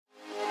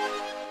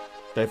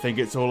They think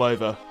it's all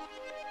over.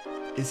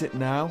 Is it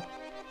now?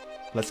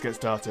 Let's get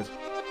started.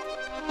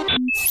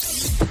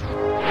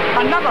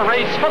 Another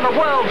race for the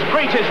world's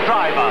greatest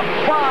driver,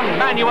 Juan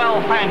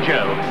Manuel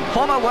Fangio.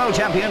 Former world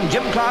champion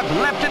Jim Clark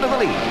leapt into the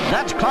lead.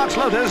 That's Clark's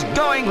Lotus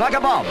going like a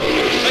bomb.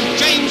 And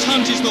James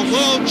Hunt is the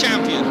world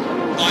champion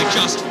by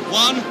just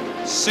one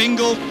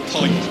single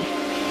point.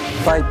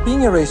 By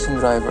being a racing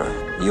driver,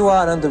 you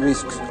are under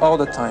risk all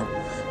the time.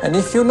 And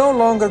if you no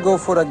longer go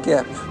for a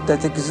gap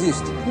that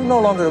exists, you're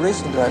no longer a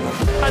racing driver.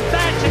 And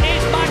that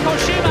is Michael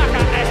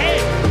Schumacher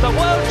ahead, the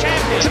world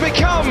champion. To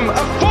become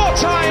a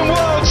four-time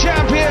world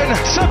champion,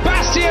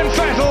 Sebastian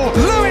Vettel.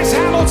 Lewis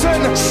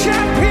Hamilton,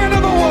 champion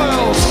of the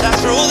world.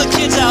 That's for all the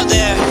kids out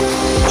there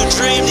who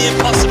dream the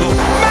impossible.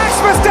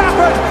 Max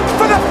Verstappen,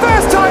 for the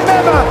first time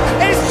ever,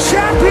 is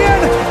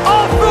champion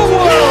of the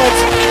world.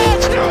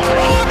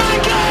 Oh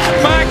my God!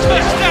 Max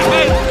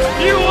Verstappen,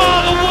 you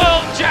are the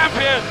world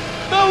champion!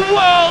 The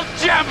world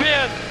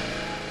champion!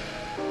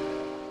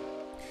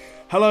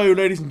 Hello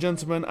ladies and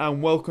gentlemen,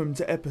 and welcome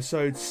to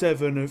episode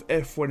 7 of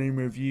F1 in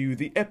Review,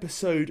 the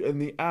episode and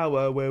the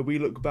hour where we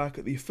look back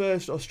at the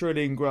first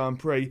Australian Grand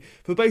Prix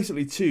for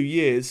basically 2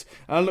 years,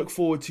 and look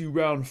forward to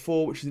round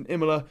 4, which is in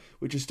Imola,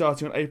 which is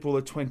starting on April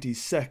the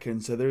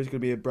 22nd, so there is going to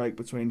be a break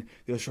between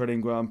the Australian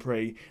Grand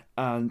Prix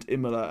and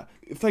Imola.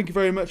 Thank you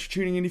very much for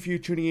tuning in. If you're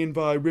tuning in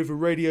via River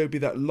Radio, be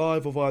that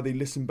live or via the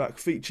listen back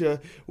feature,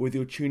 or if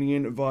you're tuning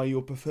in via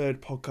your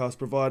preferred podcast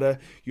provider,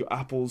 your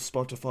Apple,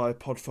 Spotify,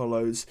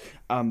 Podfollows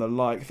and the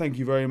like. Thank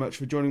you very much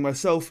for joining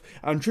myself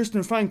and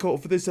Tristan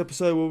Fancourt for this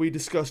episode, where we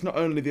discuss not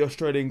only the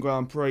Australian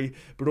Grand Prix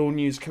but all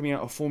news coming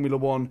out of Formula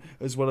 1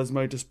 as well as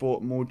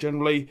motorsport more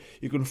generally.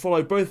 You can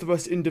follow both of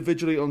us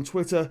individually on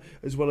Twitter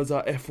as well as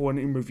our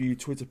F1 in Review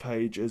Twitter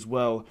page as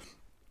well.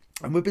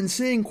 And we've been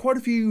seeing quite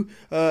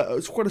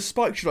a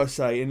spike, should I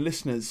say, in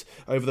listeners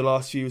over the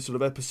last few sort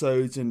of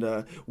episodes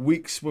and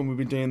weeks when we've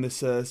been doing this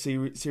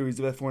series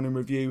of F1 in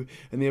Review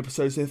and the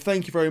episodes. So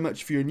thank you very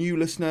much if you're a new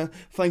listener.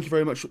 Thank you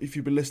very much if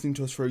you've been listening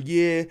to us for a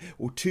year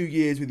or 2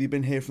 years, whether you've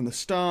been here from the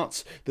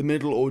start, the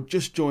middle, or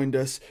just joined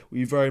us.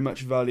 We very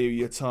much value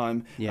your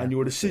time and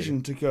your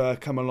decision to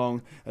come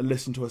along and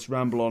listen to us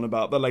ramble on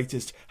about the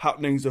latest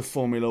happenings of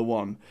Formula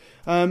 1.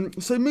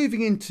 So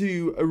moving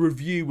into a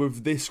review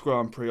of this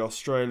Grand Prix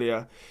Australia,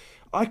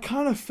 I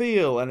kind of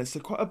feel, and it's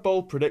quite a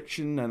bold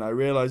prediction, and I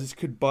realise this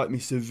could bite me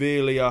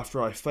severely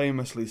after I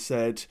famously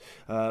said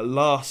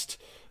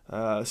last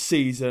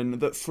season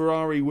that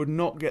Ferrari would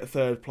not get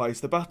third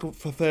place. The battle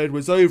for third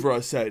was over,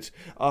 I said,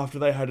 after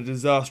they had a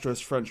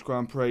disastrous French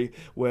Grand Prix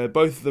where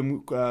both of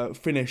them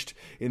finished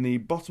in the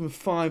bottom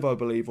 5, I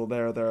believe, or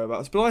there or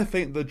thereabouts. But I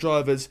think the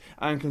Drivers'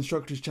 and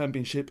Constructors'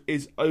 Championship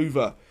is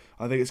over.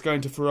 I think it's going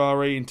to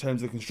Ferrari in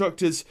terms of the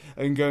Constructors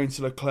and going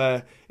to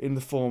Leclerc in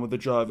the form of the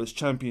Drivers'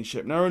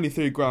 Championship. Now, only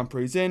 3 Grand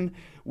Prix in,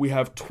 we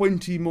have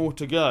 20 more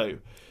to go.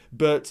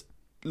 But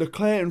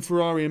Leclerc and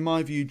Ferrari, in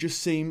my view,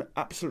 just seem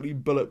absolutely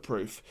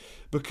bulletproof.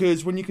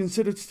 Because when you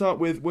consider, to start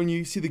with, when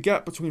you see the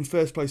gap between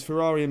first place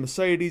Ferrari and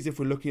Mercedes, if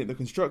we're looking at the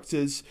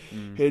Constructors,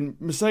 in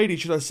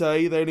Mercedes, should I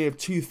say, they only have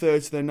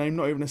 2/3 of their name,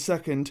 not even a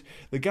second.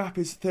 The gap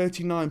is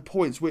 39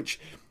 points, which,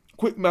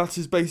 quick maths,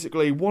 is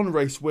basically 1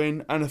 race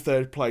win and a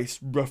third place,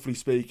 roughly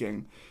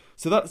speaking.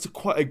 So that's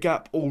quite a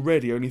gap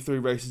already, only 3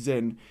 races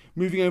in.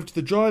 Moving over to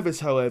the drivers,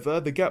 however,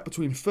 the gap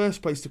between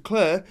first place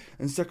Leclerc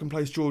and second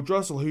place George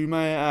Russell, who,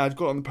 may I add,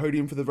 got on the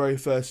podium for the very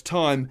first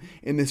time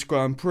in this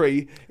Grand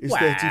Prix, is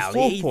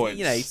 34 points.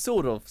 You know,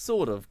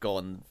 sort of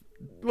gone.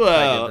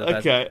 Well,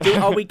 okay.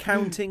 Are we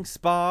counting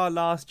Spa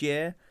last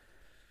year?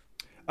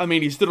 I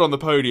mean, he stood on the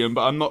podium,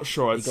 but I'm not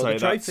sure I'd say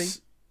trophy.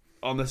 That's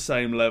on the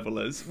same level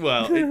as,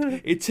 well,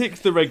 it ticks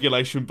the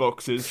regulation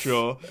boxes,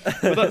 sure,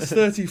 but that's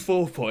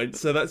 34 points,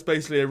 so that's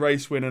basically a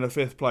race win and a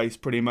 5th place,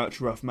 pretty much,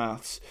 rough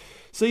maths.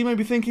 So you may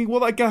be thinking, well,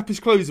 that gap is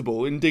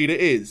closable. Indeed it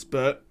is,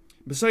 but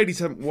Mercedes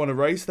haven't won a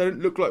race. They don't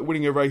look like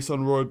winning a race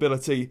on raw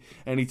ability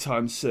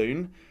anytime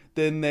soon.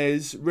 Then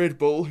there's Red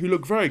Bull, who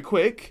look very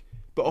quick,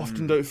 but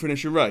often don't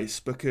finish a race,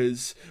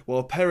 because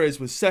while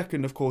Perez was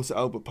second, of course, at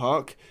Albert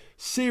Park,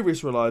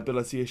 serious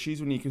reliability issues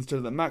when you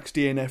consider that Max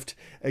DNF'd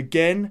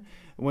again.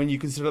 When you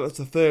consider that's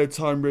the 3rd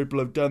time Red Bull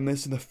have done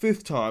this and the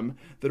 5th time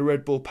that a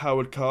Red Bull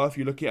powered car, if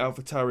you look at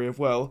AlphaTauri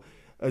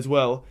as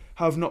well,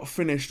 have not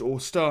finished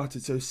or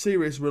started. So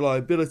serious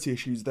reliability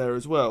issues there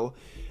as well.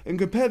 And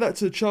compare that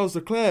to Charles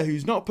Leclerc,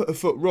 who's not put a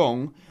foot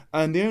wrong,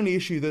 and the only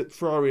issue that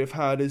Ferrari have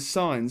had is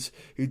Sainz,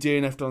 who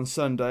DNF'd on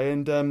Sunday.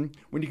 And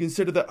when you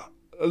consider that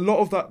a lot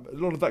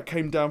of that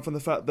came down from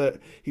the fact that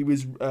he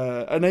was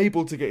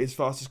unable to get his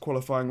fastest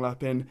qualifying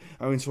lap in,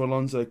 owing to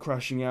Alonso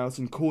crashing out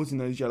and causing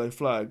those yellow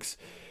flags.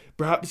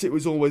 Perhaps it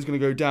was always going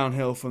to go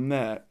downhill from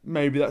there.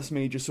 Maybe that's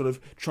me just sort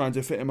of trying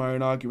to fit in my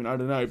own argument, I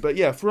don't know. But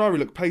yeah, Ferrari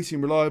look pacey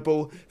and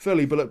reliable,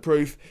 fairly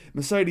bulletproof.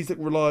 Mercedes look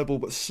reliable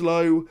but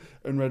slow,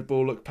 and Red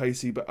Bull look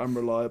pacey but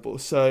unreliable.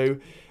 So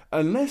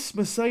unless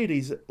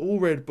Mercedes or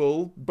Red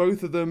Bull,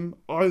 both of them,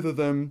 either of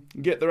them,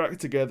 get their act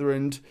together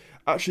and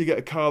actually get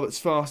a car that's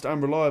fast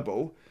and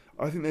reliable,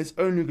 I think there's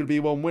only going to be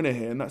one winner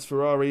here, and that's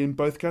Ferrari in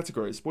both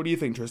categories. What do you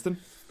think, Tristan?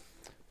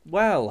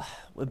 Well,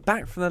 we're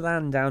back from the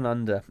land down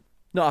under.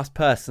 Not us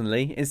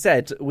personally.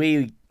 Instead,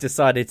 we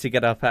decided to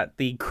get up at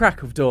the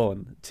crack of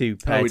dawn to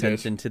pay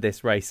attention to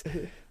this race.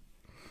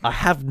 I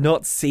have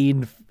not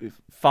seen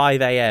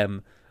 5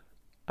 a.m.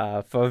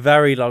 For a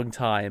very long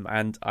time,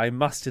 and I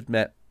must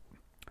admit,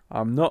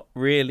 I'm not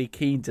really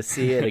keen to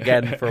see it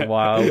again for a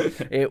while.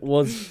 It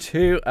was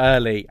too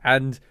early,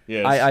 and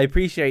yes. I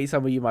appreciate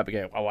some of you might be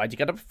going, "Oh, why'd you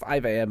get up at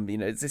 5 a.m.? You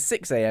know, it's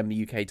 6 a.m.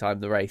 UK time,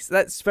 the race."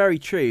 That's very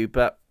true,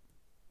 but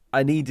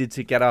I needed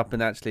to get up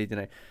and actually,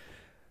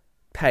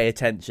 pay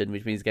attention,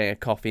 which means getting a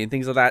coffee and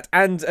things like that.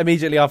 And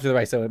immediately after the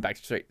race, I went back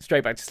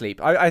straight back to sleep.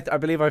 I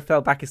believe I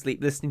fell back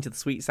asleep listening to the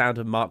sweet sound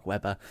of Mark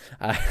Webber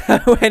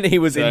when he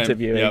was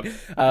interviewing.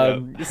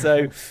 Yep.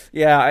 So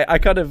yeah, I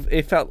kind of,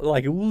 it felt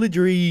like all a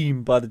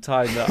dream by the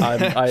time that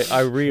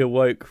I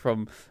reawoke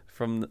from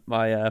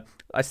my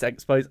I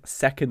suppose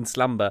second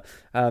slumber.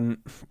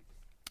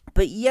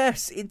 But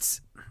yes,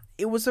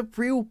 it was a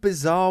real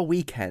bizarre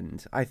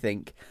weekend, I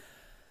think.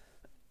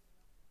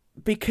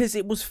 Because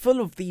it was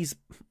full of these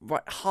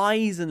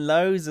highs and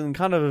lows and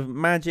kind of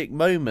magic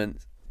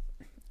moments.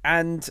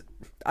 And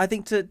I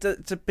think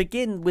to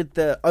begin with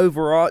the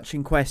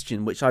overarching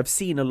question, which I've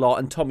seen a lot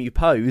and Tom, you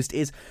posed,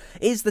 is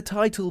the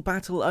title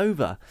battle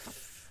over?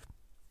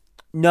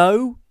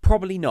 No,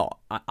 probably not,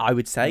 I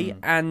would say.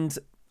 And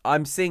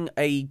I'm seeing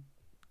a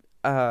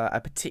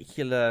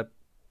particular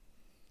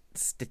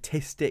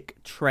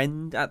statistic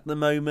trend at the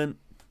moment,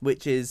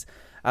 which is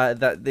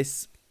that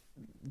this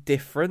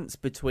difference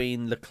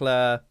between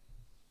Leclerc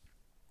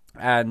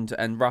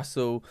and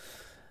Russell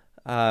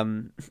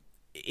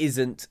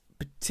isn't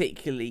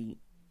particularly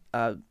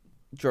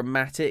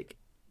dramatic,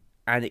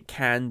 and it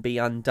can be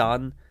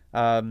undone.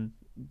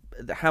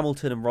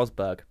 Hamilton and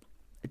Rosberg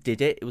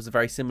did it. It was a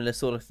very similar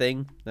sort of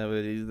thing. There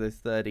were the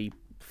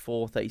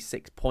 34,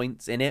 36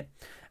 points in it,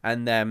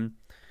 and then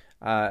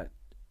it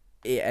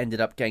ended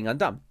up getting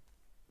undone.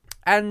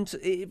 And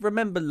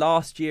remember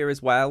last year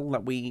as well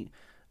that we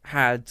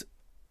had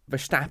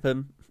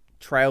Verstappen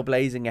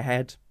trailblazing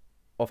ahead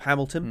of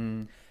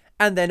Hamilton,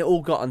 and then it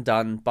all got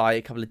undone by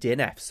a couple of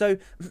DNFs. So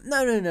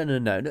no.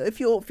 If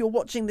you're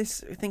watching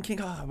this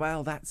thinking, oh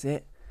well, that's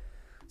it,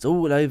 it's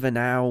all over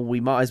now, we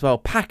might as well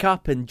pack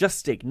up and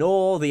just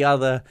ignore the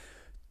other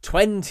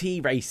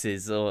 20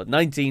 races or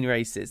 19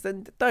 races,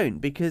 then don't,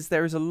 because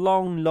there is a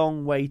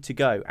long way to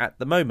go at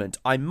the moment.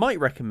 I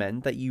might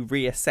recommend that you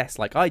reassess,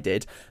 like I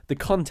did, the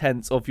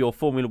contents of your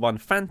Formula One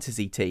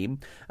fantasy team.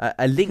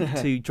 A link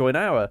to join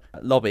our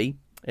lobby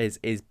is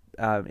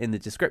in the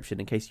description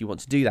in case you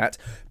want to do that.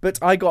 But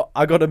I got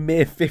a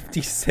mere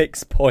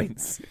 56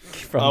 points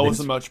from I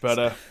wasn't much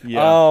better.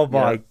 Yeah. Oh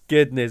my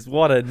goodness,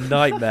 what a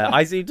nightmare.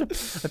 I seem to,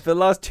 for the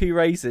last 2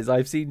 races,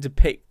 I've seemed to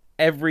pick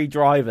every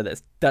driver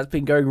that's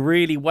been going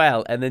really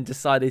well and then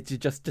decided to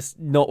just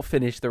not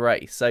finish the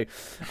race. So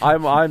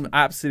I'm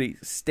absolutely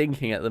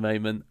stinking at the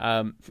moment.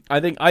 I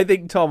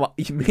think Tom,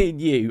 me and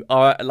you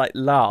are like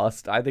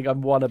last. I think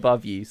I'm one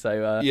above you.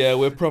 So yeah,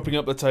 we're propping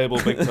up the table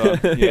big time.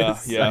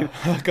 Yeah.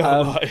 I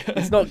can't lie.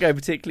 It's not going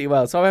particularly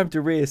well, so I have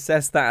to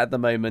reassess that at the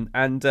moment.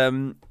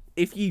 And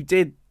if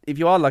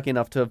you are lucky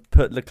enough to have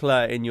put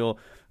Leclerc in your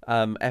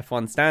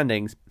F1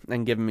 standings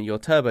and give him your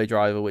turbo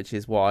driver, which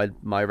is what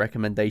my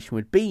recommendation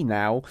would be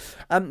now,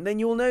 then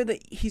you'll know that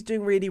he's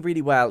doing really,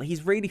 really well.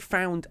 He's really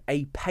found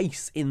a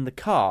pace in the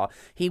car.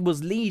 He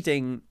was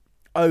leading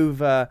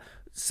over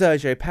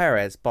Sergio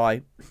Perez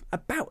by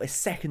about a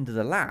second of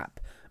the lap.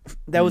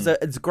 There was a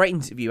great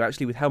interview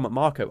actually with Helmut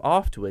Marko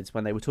afterwards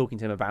when they were talking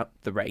to him about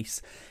the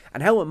race,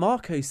 and Helmut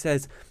Marko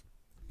says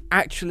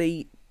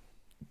actually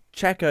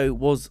Checo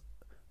was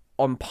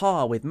on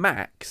par with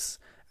Max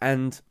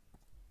and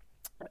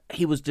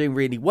he was doing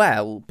really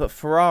well, but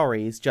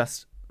Ferrari is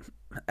just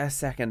a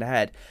second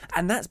ahead.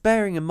 And that's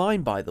bearing in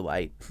mind, by the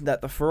way,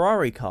 that the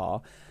Ferrari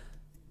car,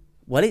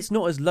 well, it's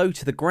not as low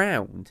to the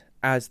ground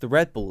as the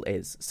Red Bull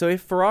is. So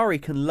if Ferrari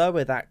can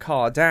lower that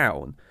car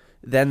down,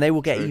 then they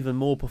will get even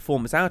more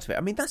performance out of it.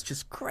 I mean, that's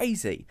just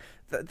crazy.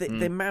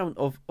 The amount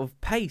of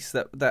pace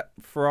that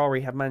Ferrari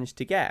have managed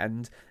to get,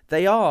 and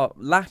they are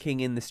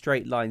lacking in the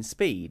straight line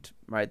speed,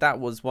 right? That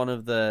was one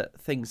of the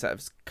things that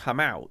has come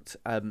out.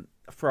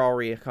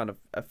 Ferrari are kind of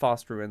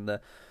faster in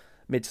the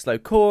mid-slow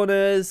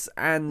corners,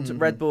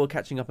 and Red Bull are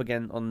catching up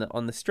again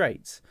on the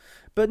straights.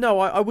 But no,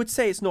 I would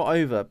say it's not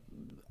over.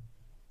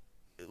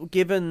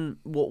 Given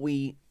what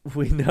we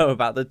know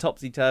about the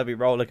topsy-turvy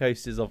roller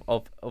coasters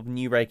of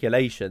new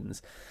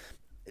regulations,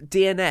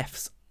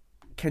 DNFs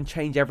can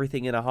change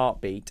everything in a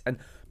heartbeat. And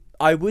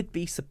I would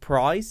be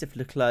surprised if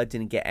Leclerc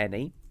didn't get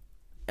any.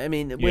 I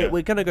mean,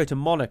 we're going to go to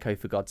Monaco,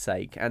 for God's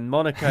sake. And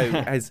Monaco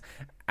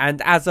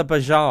and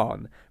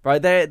Azerbaijan,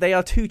 right? They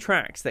are 2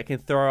 tracks that can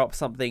throw up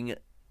something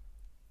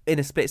in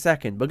a split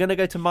second. We're going to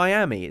go to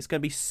Miami. It's going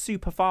to be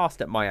super fast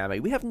at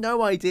Miami. We have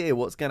no idea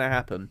what's going to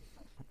happen.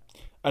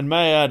 And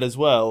may I add as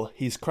well,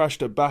 he's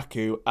crashed at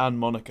Baku and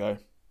Monaco.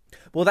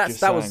 Well, that's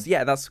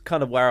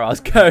kind of where I was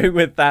going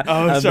with that.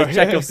 Sorry. The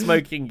Chekhov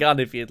smoking gun,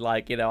 if you'd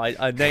like.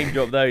 I name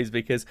drop those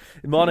because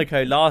in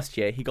Monaco last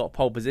year he got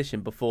pole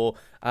position before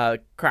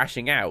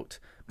crashing out.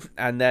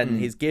 and then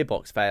his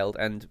gearbox failed,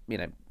 and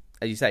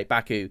as you say,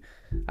 Baku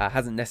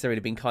hasn't necessarily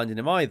been kind to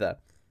him either.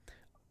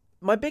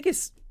 My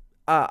biggest,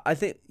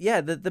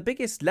 the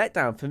biggest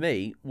letdown for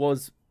me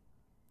was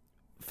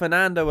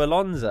Fernando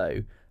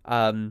Alonso,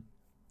 and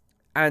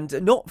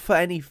not for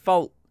any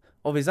fault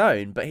of his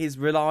own, but his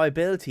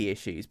reliability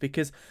issues.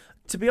 Because,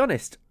 to be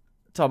honest,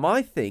 Tom,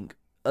 I think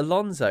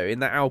Alonso in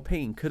that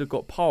Alpine could have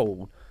got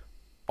pole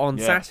on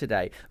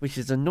Saturday, which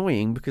is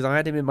annoying because I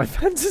had him in my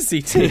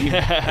fantasy team.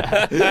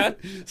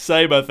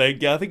 Same, I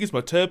think. Yeah, I think he's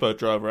my turbo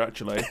driver,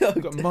 actually.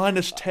 I've got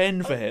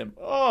 -10 for him.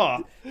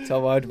 Oh,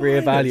 Tom, I'd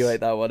reevaluate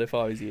that one if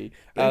I was you.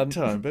 Big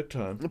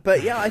time.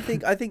 But yeah, I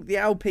think the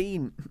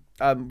Alpine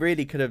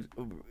really could have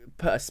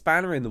put a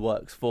spanner in the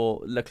works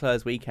for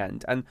Leclerc's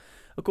weekend. And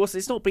of course,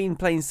 it's not been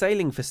plain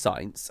sailing for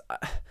Sainz.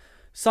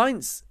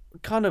 Sainz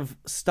kind of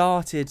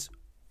started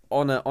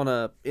on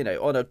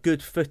a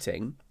good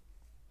footing.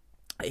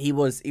 His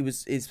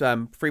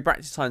free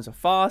practice times were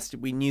fast.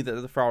 We knew that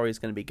the Ferrari was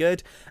going to be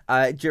good.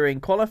 During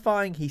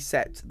qualifying, he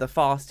set the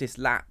fastest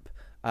lap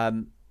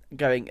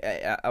going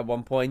at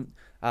one point,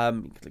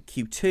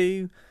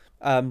 Q2,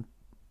 and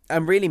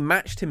really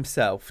matched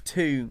himself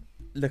to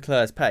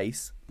Leclerc's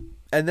pace.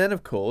 And then,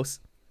 of course,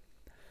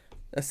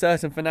 a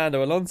certain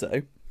Fernando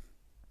Alonso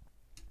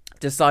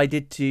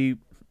decided to,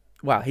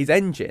 his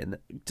engine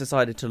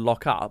decided to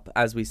lock up,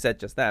 as we said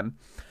just then,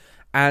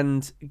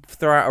 and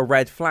throw out a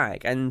red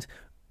flag. And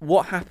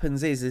what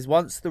happens is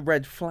once the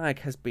red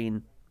flag has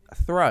been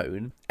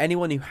thrown,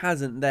 anyone who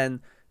hasn't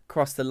then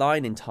crossed the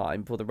line in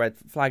time before the red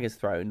flag is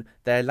thrown,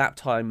 their lap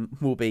time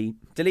will be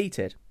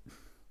deleted.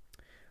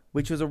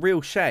 Which was a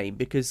real shame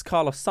because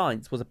Carlos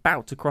Sainz was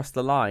about to cross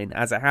the line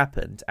as it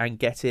happened and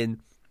get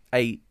in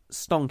a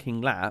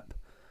stonking lap.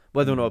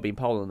 Whether or not it had been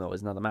pole or not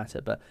is another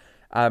matter. But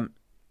and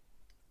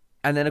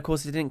then, of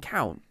course, it didn't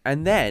count.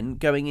 And then,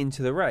 going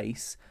into the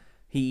race,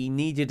 he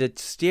needed a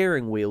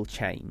steering wheel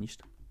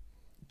changed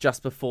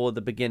just before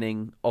the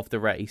beginning of the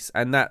race,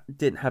 and that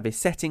didn't have his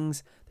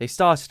settings. They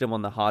started him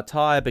on the hard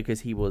tyre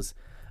because he was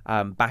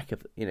back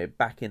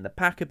in the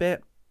pack a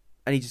bit,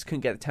 and he just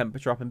couldn't get the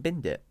temperature up and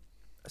binned it.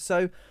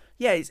 So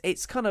yeah,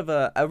 it's kind of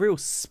a real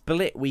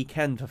split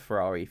weekend for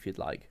Ferrari, if you'd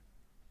like.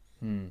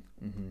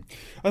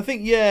 I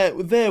think,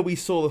 there we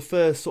saw the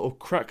first sort of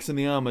cracks in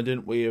the armour,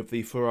 didn't we, of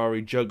the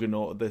Ferrari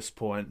juggernaut at this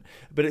point.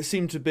 But it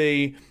seemed to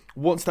be,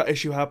 once that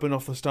issue happened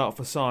off the start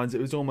for Sainz, it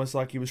was almost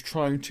like he was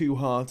trying too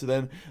hard to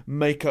then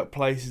make up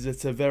places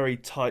at a very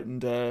tight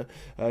and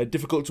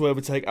difficult to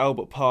overtake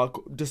Albert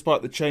Park,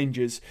 despite the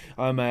changes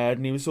I made,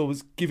 and he was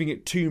always giving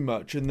it too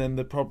much, and then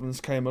the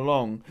problems came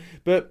along.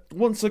 But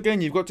once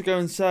again, you've got to go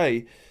and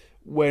say,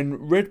 when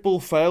Red Bull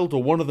failed,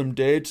 or one of them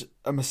did,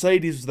 a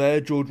Mercedes was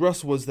there, George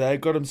Russell was there,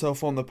 got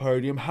himself on the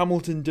podium,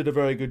 Hamilton did a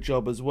very good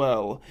job as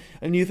well.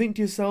 And you think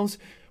to yourselves,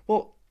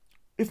 well,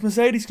 if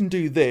Mercedes can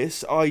do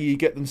this, i.e.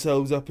 get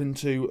themselves up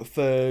into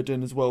third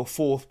and as well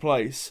fourth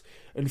place,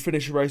 and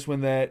finish a race when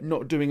they're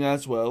not doing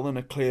as well, and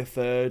a clear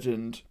third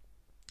and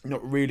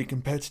not really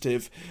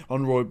competitive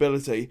on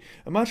reliability,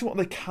 imagine what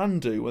they can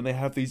do when they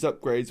have these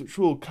upgrades, which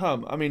will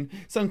come. I mean,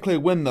 it's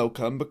unclear when they'll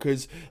come,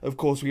 because of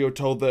course we were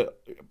told that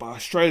by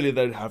Australia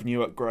they'd have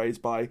new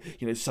upgrades, by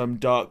some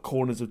dark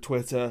corners of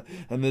Twitter,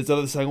 and there's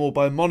others saying,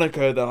 by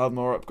Monaco they'll have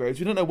more upgrades.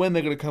 We don't know when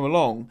they're going to come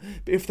along,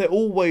 but if they're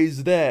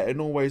always there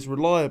and always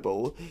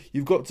reliable,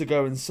 you've got to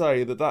go and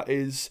say that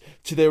is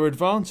to their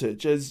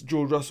advantage. As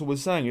George Russell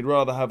was saying, he'd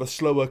rather have a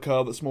slower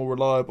car that's more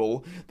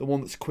reliable than one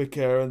that's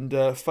quicker and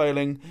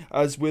failing,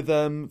 as with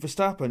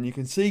Verstappen. You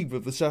can see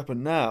with Verstappen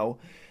now,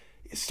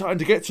 it's starting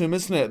to get to him,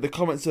 isn't it? The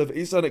comments of,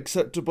 it's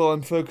unacceptable,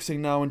 I'm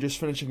focusing now on just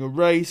finishing a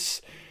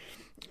race.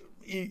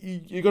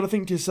 You got to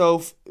think to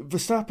yourself,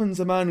 Verstappen's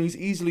a man who's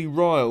easily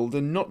riled,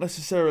 and not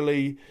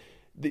necessarily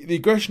the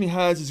aggression he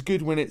has is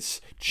good when it's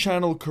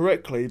channeled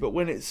correctly, but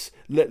when it's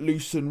let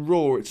loose and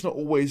raw, it's not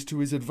always to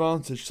his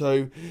advantage.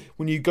 So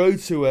when you go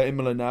to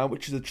Imola now,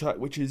 which is a track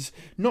which is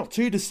not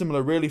too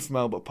dissimilar really from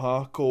Albert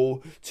Park,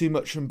 or too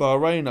much from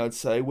Bahrain, I'd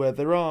say, where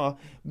there are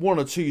one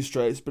or two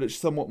straights, but it's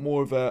somewhat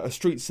more of a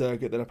street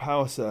circuit than a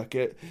power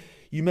circuit,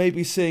 you may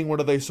be seeing one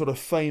of those sort of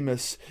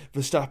famous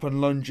Verstappen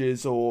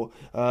lunges or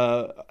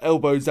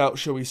elbows out,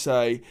 shall we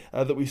say,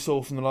 that we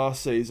saw from the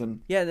last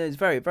season. Yeah, it's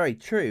very, very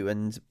true.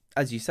 And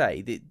as you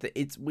say,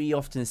 we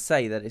often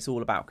say that it's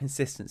all about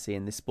consistency,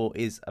 and this sport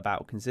is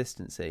about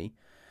consistency.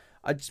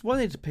 I just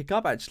wanted to pick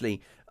up,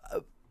 actually,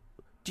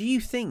 do you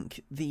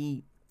think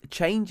the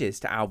changes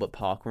to Albert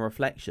Park on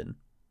reflection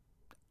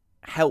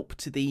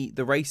helped the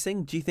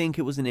racing? Do you think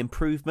it was an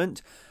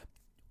improvement?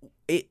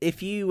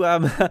 If you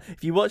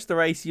watch the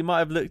race, you might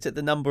have looked at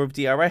the number of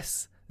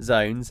DRS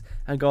zones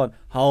and gone,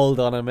 hold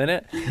on a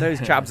minute,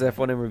 those chaps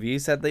F1 in review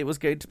said that it was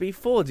going to be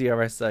 4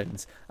 DRS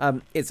zones.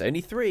 It's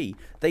only 3.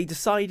 They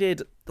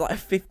decided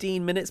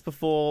 15 minutes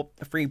before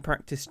free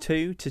practice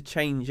 2 to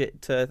change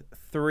it to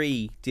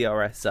 3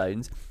 DRS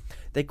zones.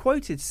 They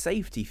quoted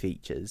safety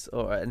features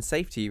and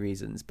safety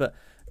reasons, but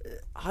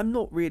I'm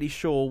not really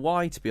sure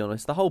why, to be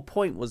honest. The whole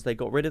point was they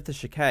got rid of the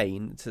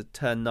chicane to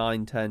turn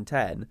 9, turn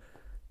 10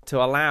 to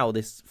allow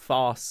this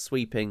fast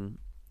sweeping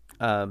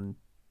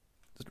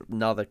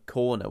another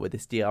corner with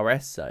this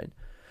DRS zone.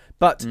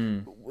 But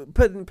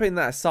putting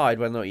that aside,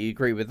 whether or not you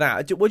agree with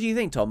that, what do you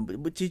think, Tom?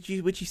 Would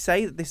you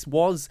say that this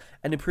was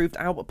an improved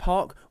Albert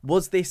Park?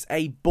 Was this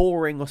a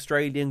boring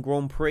Australian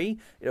Grand Prix?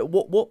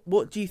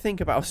 What do you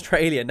think about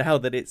Australia now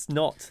that it's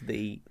not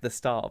the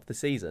start of the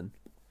season?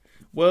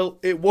 Well,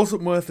 it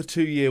wasn't worth a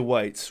 2-year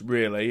wait,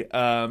 really.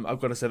 I've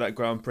got to say that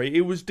Grand Prix.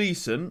 It was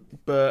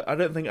decent, but I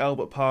don't think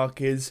Albert Park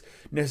is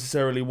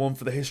necessarily one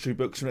for the history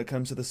books when it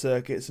comes to the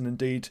circuits, and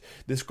indeed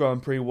this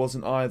Grand Prix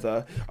wasn't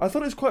either. I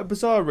thought it was quite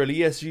bizarre, really.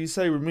 Yes, you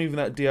say removing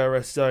that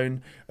DRS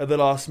zone at the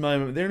last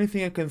moment. The only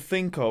thing I can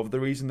think of, the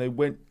reason they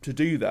went to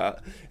do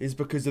that, is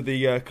because of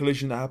the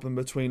collision that happened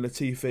between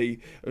Latifi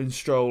and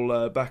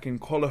Stroll back in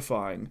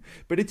qualifying.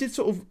 But it did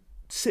sort of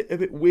sit a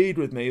bit weird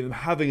with me, them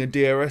having a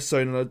DRS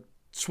zone on a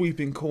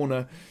sweeping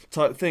corner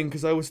type thing,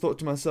 because I always thought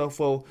to myself,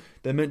 well,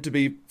 they're meant to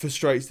be for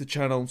straights to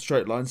channel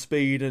straight line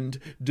speed, and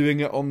doing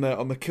it on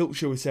the kilt,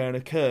 shall we say, on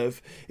a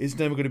curve is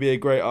never going to be a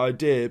great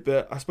idea.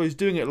 But I suppose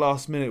doing it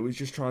last minute was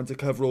just trying to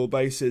cover all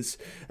bases,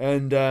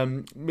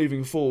 and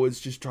moving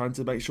forwards just trying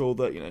to make sure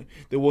that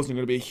there wasn't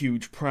going to be a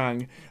huge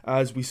prang,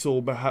 as we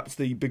saw perhaps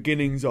the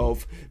beginnings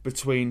of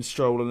between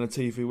Stroll and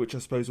Latifi, which I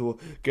suppose we'll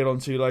get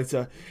onto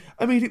later.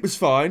 I mean, it was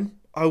fine.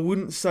 I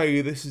wouldn't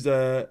say this is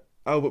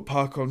Albert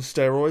Park on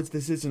steroids.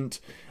 This isn't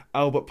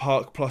Albert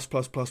Park plus.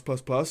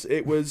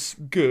 It was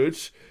good,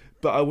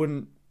 but I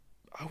wouldn't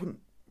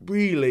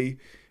really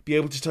be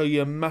able to tell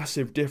you a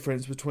massive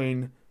difference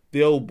between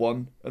the old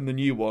one and the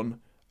new one,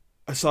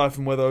 aside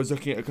from whether I was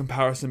looking at a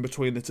comparison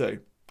between the two,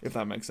 if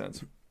that makes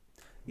sense.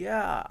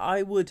 Yeah,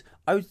 I would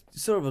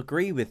sort of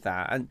agree with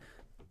that, and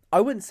I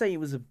wouldn't say it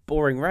was a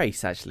boring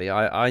race, actually.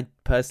 I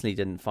personally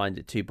didn't find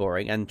it too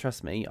boring. And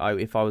trust me,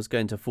 if I was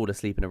going to fall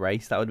asleep in a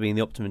race, that would be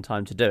the optimum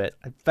time to do it.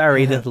 I had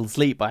very little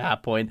sleep by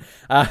that point.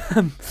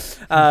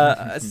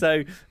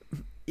 So,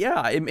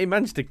 yeah, it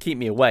managed to keep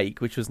me awake,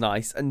 which was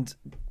nice. And,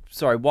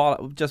 sorry, while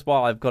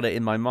I've got it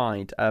in my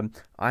mind,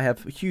 I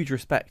have huge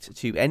respect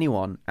to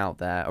anyone out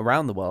there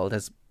around the world,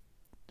 as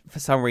for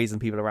some reason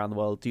people around the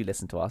world do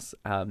listen to us.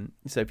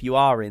 So if you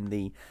are in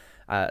the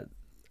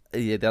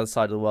other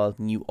side of the world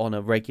and you on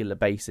a regular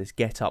basis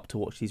get up to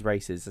watch these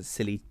races at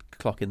silly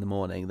o'clock in the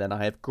morning, then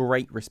I have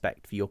great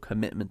respect for your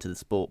commitment to the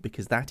sport,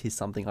 because that is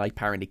something I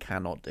apparently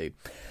cannot do.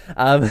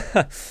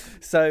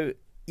 So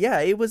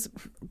yeah, it was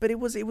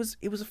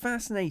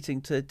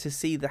fascinating to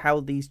see how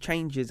these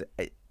changes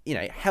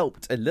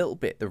helped a little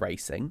bit the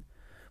racing.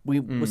 We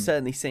were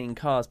certainly seeing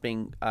cars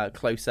being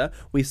closer.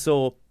 We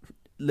saw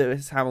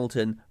Lewis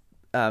Hamilton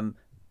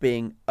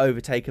being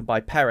overtaken by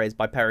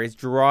Perez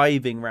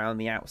driving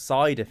round the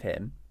outside of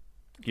him.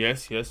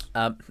 Yes.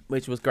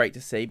 Which was great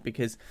to see,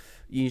 because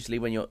usually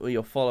when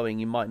you're following,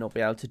 you might not be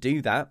able to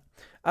do that.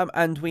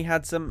 And we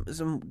had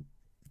some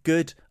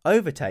good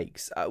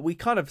overtakes. We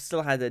kind of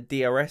still had a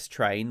DRS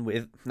train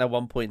with, at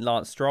one point,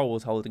 Lance Stroll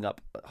was holding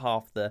up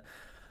half the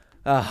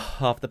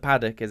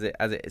paddock as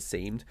it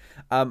seemed.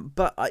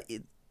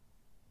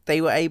 They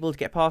were able to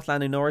get past.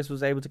 Lando Norris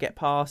was able to get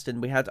past,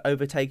 and we had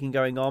overtaking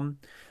going on.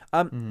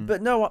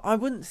 But no, I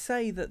wouldn't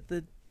say that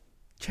the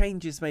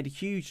changes made a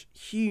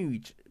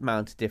huge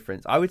amount of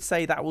difference. I would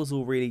say that was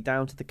all really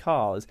down to the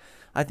cars.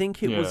 I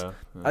think it was.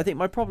 I think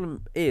my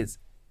problem is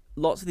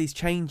lots of these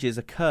changes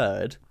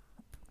occurred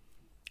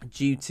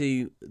due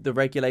to the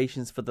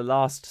regulations for the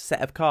last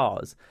set of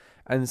cars,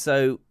 and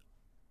so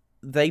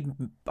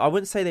I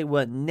wouldn't say they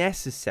weren't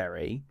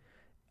necessary.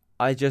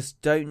 I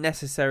just don't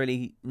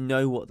necessarily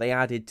know what they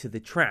added to the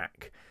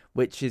track,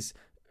 which is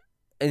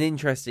an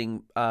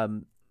interesting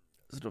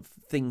sort of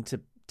thing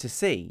to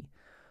see.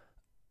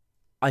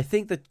 I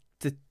think that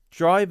the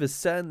drivers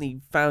certainly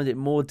found it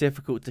more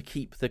difficult to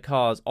keep the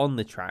cars on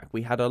the track.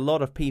 We had a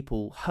lot of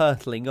people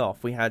hurtling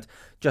off. We had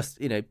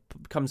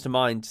comes to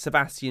mind,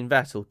 Sebastian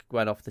Vettel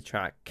went off the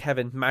track.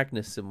 Kevin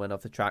Magnussen went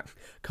off the track.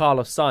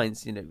 Carlos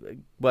Sainz,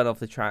 went off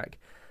the track.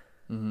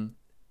 Mm-hmm.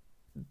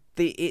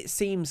 It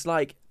seems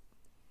like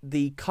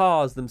the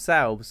cars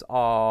themselves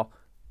are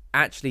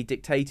actually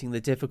dictating the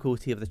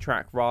difficulty of the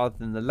track rather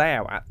than the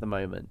layout at the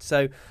moment.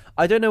 So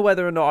I don't know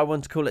whether or not I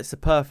want to call it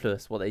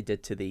superfluous what they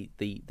did to the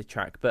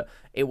track, but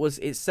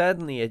it's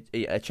certainly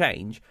a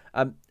change.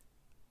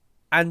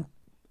 And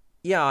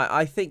yeah,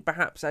 I think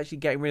perhaps actually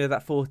getting rid of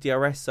that fourth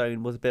DRS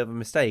zone was a bit of a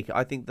mistake.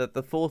 I think that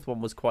the fourth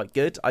one was quite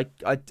good. I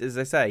as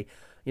I say,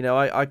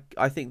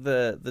 I think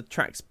the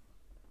track's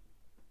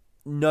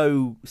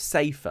no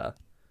safer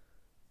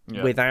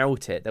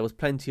without it. There was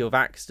plenty of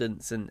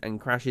accidents and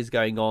crashes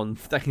going on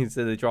thanks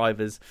to the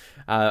driver's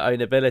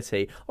own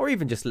ability, or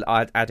even just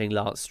adding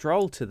Lance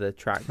Stroll to the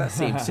track. That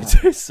seems to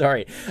do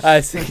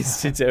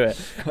seems to do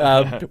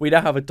it. We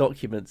now have a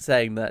document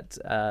saying that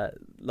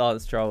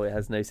Lance Stroll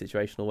has no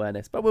situational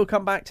awareness, but we'll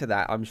come back to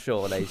that, I'm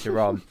sure, later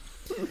on.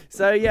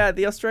 So yeah,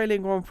 the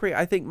Australian Grand Prix,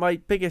 I think my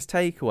biggest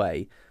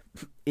takeaway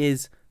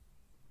is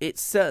it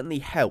certainly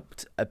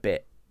helped a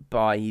bit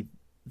by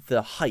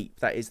the hype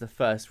that is the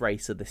first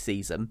race of the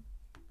season.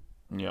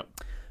 Yeah.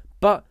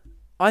 But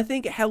I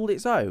think it held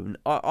its own.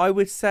 I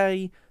would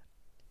say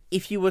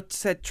if you were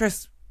said,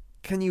 Tris,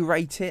 can you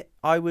rate it?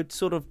 I would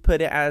sort of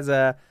put it as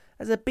a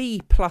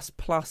B++,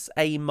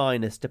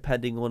 A-,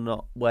 depending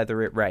on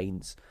whether it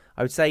rains.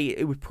 I would say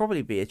it would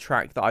probably be a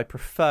track that I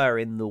prefer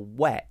in the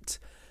wet,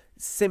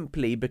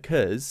 simply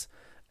because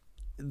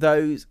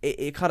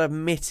it kind of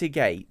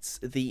mitigates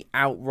the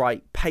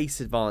outright pace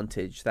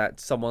advantage that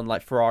someone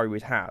like Ferrari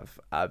would have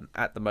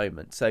at the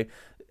moment. So,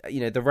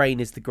 the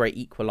rain is the great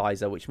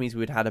equaliser, which means we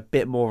would have had a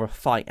bit more of a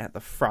fight at the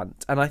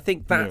front. And I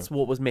think that's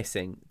what was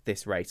missing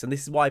this race. And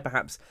this is why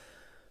perhaps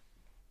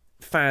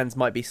fans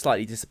might be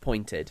slightly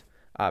disappointed,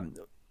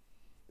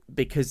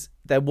 because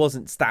there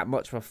wasn't that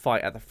much of a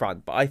fight at the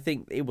front. But I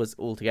think it was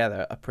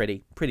altogether a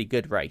pretty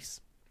good race.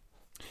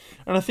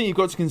 And I think you've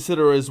got to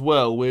consider as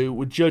well,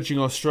 we're judging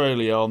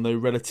Australia on the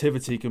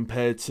relativity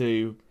compared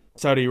to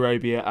Saudi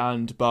Arabia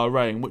and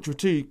Bahrain, which were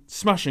two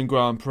smashing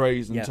Grand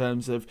Prix in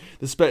terms of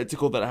the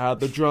spectacle that it had,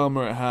 the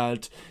drama it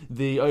had,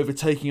 the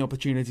overtaking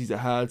opportunities it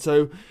had.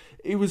 So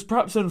it was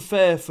perhaps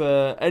unfair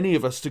for any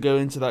of us to go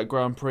into that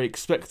Grand Prix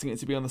expecting it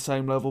to be on the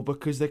same level,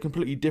 because they're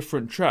completely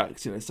different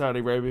tracks.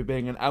 Saudi Arabia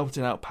being an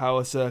out-and-out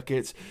power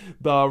circuit,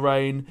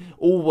 Bahrain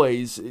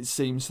always, it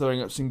seems,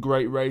 throwing up some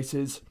great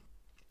races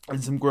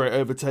and some great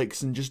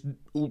overtakes and just,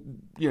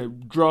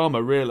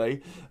 drama,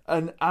 really.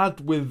 And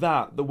add with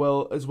that that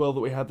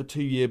we had the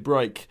 2-year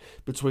break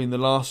between the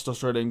last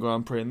Australian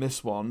Grand Prix and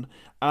this one,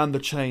 and the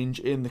change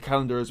in the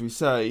calendar, as we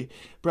say.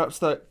 Perhaps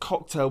that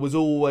cocktail was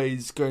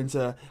always going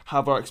to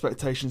have our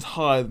expectations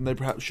higher than they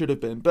perhaps should have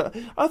been. But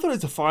I thought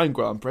it's a fine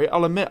Grand Prix.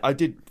 I'll admit I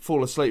did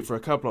fall asleep for a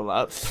couple of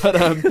laps, but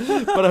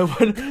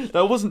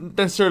that wasn't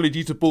necessarily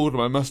due to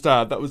boredom, I must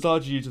add. That was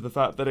largely due to the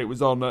fact that it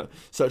was on at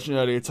such an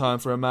earlier time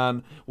for a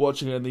man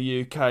watching it in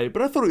the UK.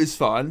 But I thought it was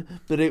fine.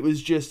 But it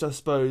was just, I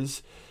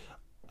suppose,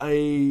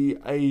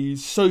 a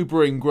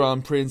sobering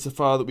Grand Prix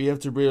insofar that we have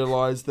to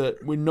realise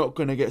that we're not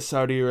going to get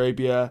Saudi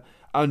Arabia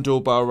and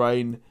or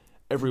Bahrain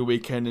every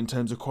weekend in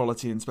terms of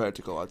quality and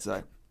spectacle, I'd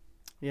say.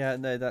 Yeah,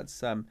 no,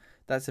 that's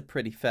a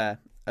pretty fair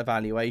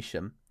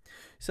evaluation.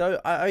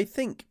 So I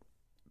think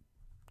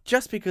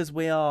just because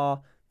we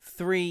are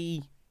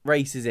 3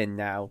 races in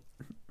now,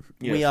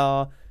 we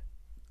are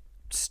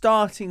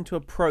starting to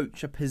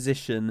approach a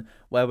position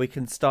where we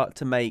can start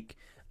to make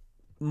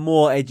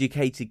more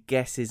educated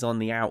guesses on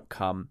the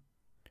outcome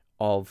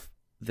of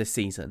the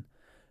season.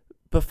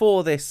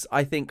 Before this,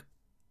 I think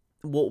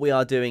what we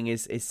are doing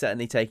is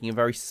certainly taking a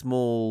very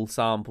small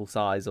sample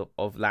size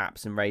of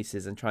laps and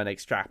races and trying to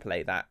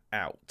extrapolate that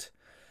out.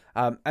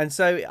 And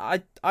so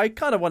I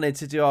kind of wanted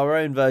to do our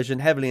own version,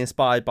 heavily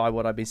inspired by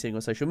what I've been seeing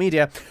on social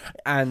media,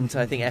 and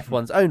I think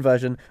F1's own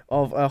version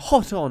of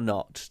Hot or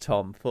Not,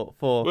 Tom, for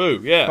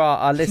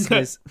our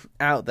listeners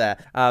out there.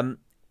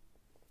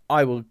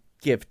 I will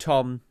give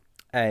Tom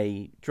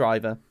a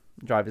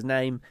driver's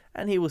name,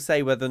 and he will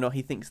say whether or not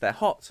he thinks they're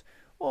hot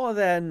or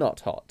they're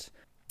not hot.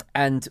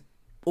 And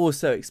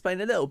also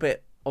explain a little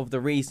bit of the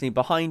reasoning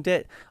behind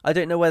it. I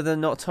don't know whether or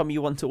not, Tom, you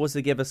want to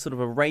also give us sort of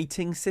a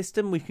rating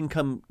system. We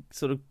can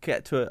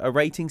get to a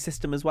rating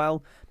system as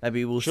well.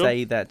 Maybe we'll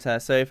say that.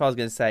 So if I was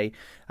going to say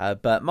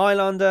Bert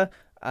Mailander,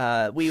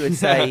 we would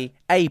say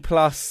A+,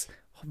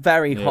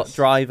 very hot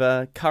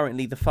driver,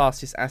 currently the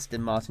fastest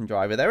Aston Martin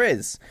driver there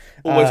is.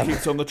 Always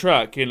keeps on the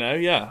track,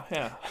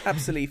 yeah.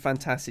 Absolutely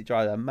fantastic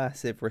driver.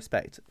 Massive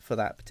respect for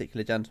that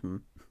particular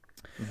gentleman.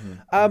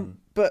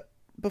 But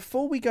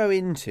before we go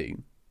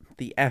into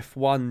the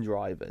F1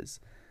 drivers,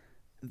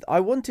 I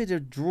wanted to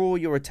draw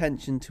your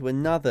attention to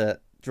another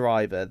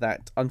driver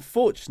that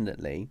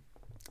unfortunately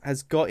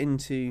has got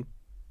into,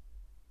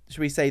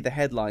 should we say, the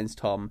headlines,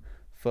 Tom,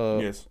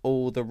 for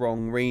all the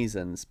wrong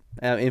reasons.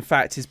 In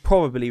fact, has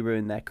probably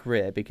ruined their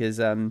career because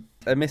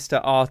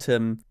Mr.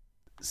 Artem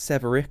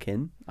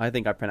Severikin, I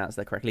think I pronounced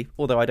that correctly,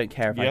 although I don't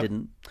care if I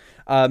didn't,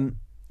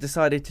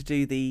 decided to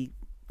do the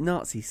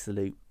Nazi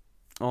salute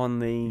on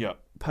the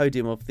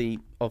podium of the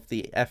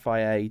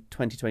FIA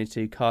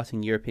 2022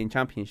 Karting European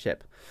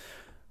Championship,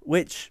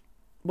 which,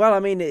 well,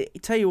 I mean,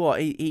 tell you what,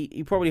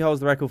 he probably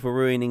holds the record for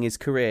ruining his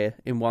career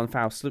in one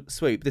foul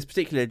swoop. This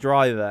particular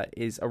driver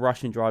is a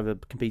Russian driver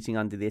competing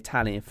under the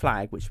Italian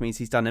flag, which means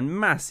he's done a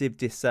massive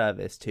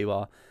disservice to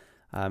our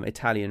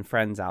Italian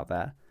friends out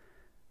there.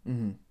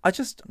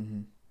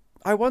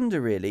 I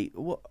wonder really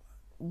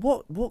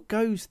what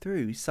goes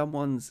through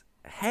someone's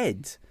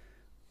head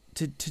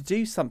to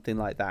do something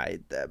like that.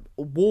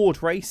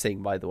 Ward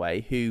Racing, by the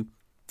way, who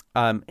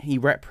he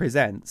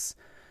represents,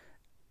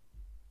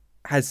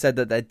 has said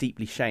that they're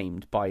deeply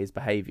shamed by his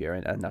behaviour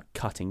and are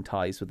cutting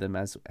ties with him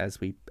as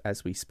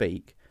we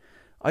speak.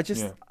 I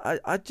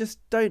just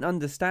don't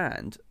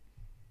understand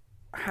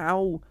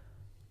how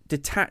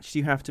detached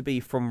you have to be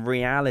from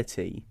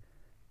reality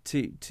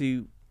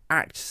to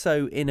act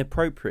so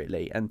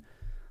inappropriately. And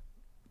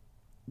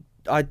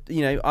I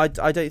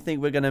don't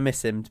think we're going to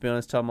miss him, to be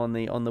honest, Tom, on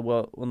the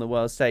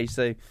world stage.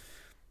 So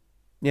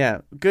yeah,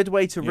 good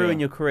way to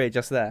ruin your career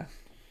just there.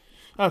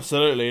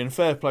 Absolutely, and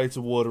fair play to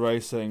Ward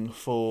Racing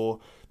for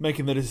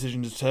making the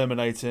decision to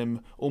terminate him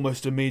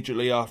almost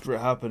immediately after it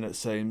happened, it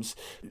seems.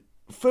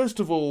 First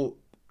of all,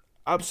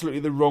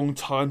 absolutely the wrong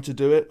time to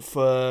do it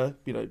for,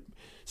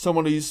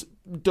 someone who's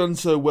done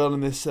so well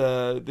in this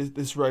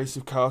this race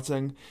of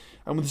karting,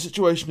 and with the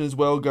situation as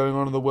well going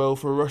on in the world,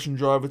 for a Russian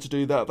driver to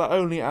do that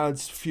only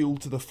adds fuel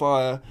to the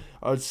fire,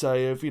 I'd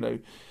say, of, you know,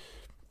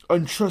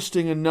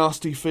 untrusting and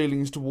nasty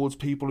feelings towards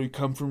people who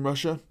come from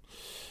Russia.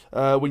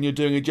 When you're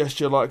doing a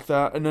gesture like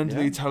that, and under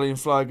the Italian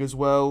flag as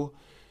well,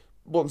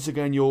 once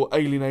again you're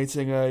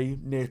alienating a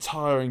near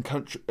tiring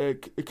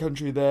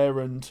country there,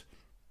 and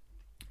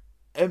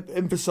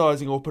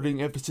emphasising or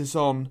putting emphasis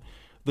on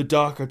the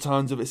darker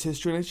times of its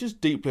history, and it's just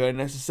deeply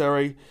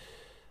unnecessary.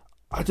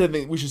 I don't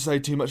think we should say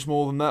too much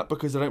more than that,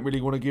 because I don't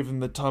really want to give them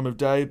the time of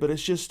day, but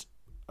it's just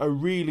a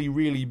really,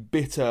 really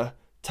bitter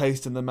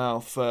taste in the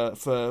mouth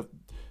for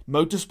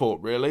motorsport,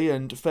 really,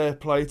 and fair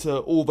play to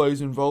all those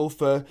involved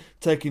for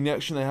taking the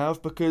action they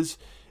have, because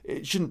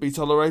it shouldn't be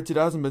tolerated,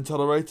 hasn't been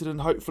tolerated,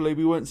 and hopefully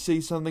we won't see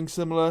something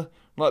similar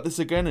like this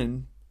again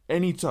in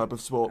any type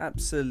of sport.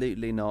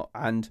 Absolutely not.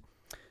 And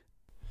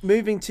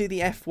moving to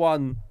the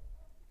F1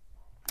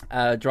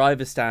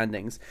 driver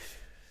standings,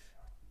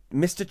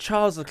 Mr.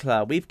 Charles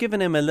Leclerc, we've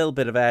given him a little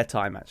bit of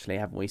airtime, actually,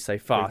 haven't we, so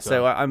far?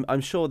 So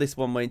I'm sure this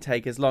one won't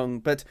take as long.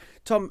 But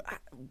Tom,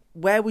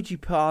 where would you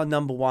put our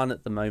number one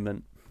at the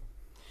moment?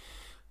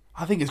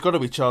 I think it's got to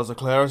be Charles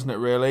Leclerc, isn't it,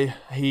 really?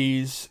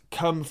 He's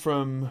come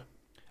from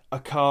a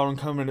car and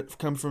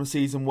come from a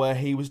season where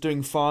he was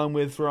doing fine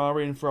with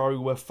Ferrari, and Ferrari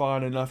were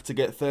fine enough to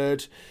get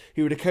third.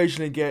 He would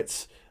occasionally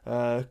get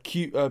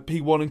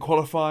P1 in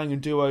qualifying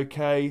and do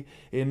okay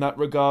in that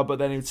regard, but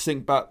then he would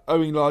sink back,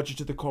 owing largely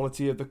to the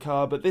quality of the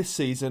car. But this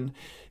season,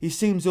 he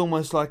seems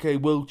almost like a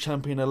world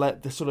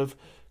champion-elect, the sort of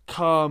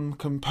calm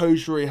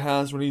composure he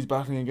has when he's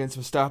battling against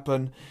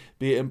Verstappen,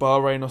 be it in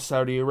Bahrain or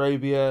Saudi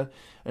Arabia,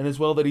 and as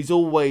well that he's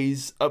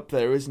always up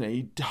there, isn't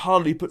he? He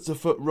hardly puts a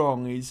foot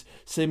wrong. He's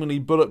seemingly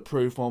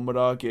bulletproof, one would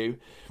argue.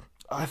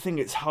 I think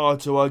it's hard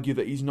to argue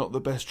that he's not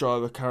the best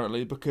driver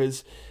currently,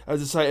 because,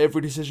 as I say,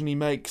 every decision he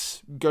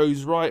makes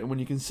goes right, and when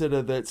you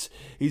consider that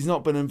he's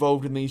not been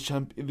involved in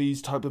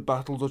these type of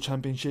battles or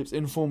championships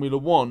in Formula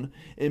 1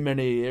 in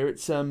many a year,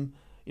 it's a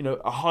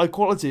high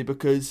quality,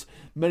 because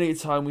many a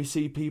time we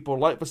see people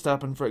like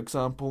Verstappen, for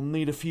example,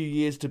 need a few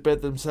years to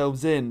bed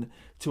themselves in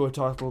to a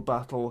title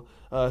battle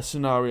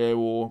scenario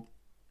or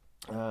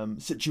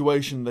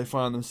situation they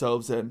find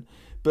themselves in.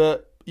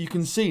 But you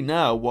can see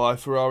now why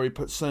Ferrari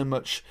put so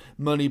much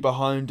money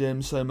behind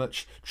him, so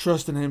much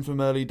trust in him from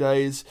early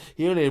days.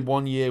 He only had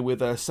 1 year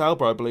with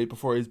Sauber, I believe,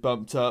 before he was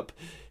bumped up.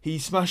 He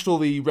smashed all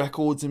the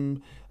records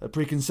and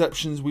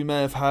preconceptions we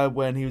may have had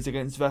when he was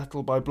against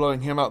Vettel by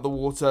blowing him out the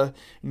water.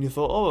 And you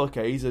thought, oh,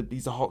 okay,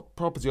 he's a hot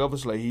property,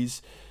 obviously.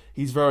 He's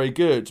very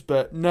good.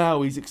 But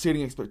now he's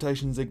exceeding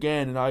expectations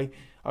again. And I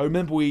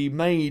remember we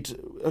made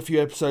a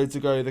few episodes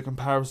ago the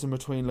comparison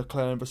between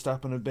Leclerc and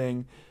Verstappen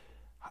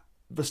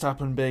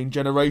being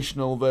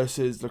generational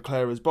versus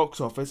Leclerc as box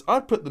office.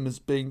 I'd put them as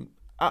being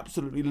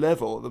absolutely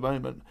level at the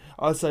moment.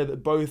 I'd say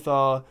that both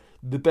are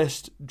the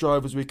best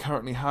drivers we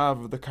currently have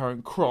of the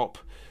current crop.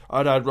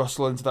 I'd add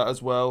Russell into that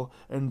as well,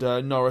 and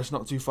Norris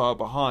not too far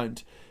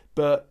behind.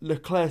 But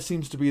Leclerc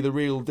seems to be the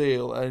real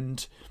deal,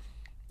 and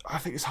I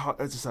think it's hard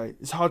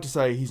to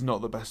say he's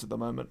not the best at the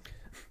moment.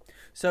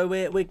 So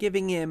we're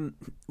giving him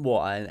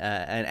what,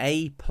 an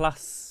A++?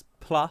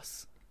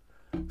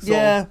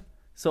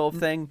 Sort of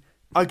thing.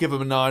 I'd give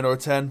him a 9 or a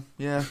 10.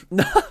 Yeah.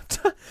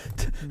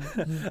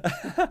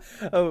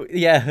 Oh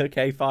yeah,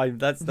 okay, fine.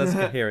 That's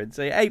coherent.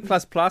 So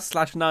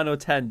A++/9 or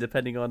 10,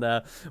 depending on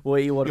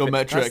what you want. Your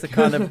metric. That's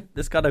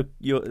kind of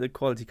the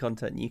quality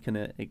content you can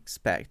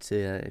expect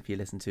if you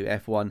listen to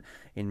F1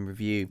 in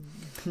review.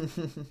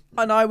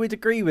 And I would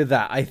agree with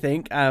that. I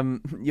think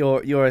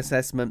your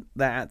assessment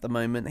there at the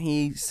moment.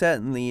 He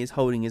certainly is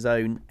holding his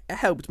own,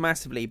 helped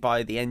massively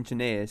by the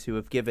engineers who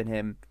have given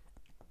him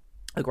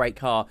a great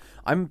car.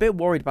 I'm a bit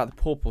worried about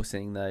the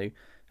porpoising though.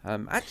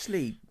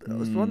 Actually,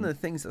 one of the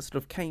things that sort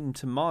of came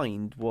to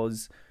mind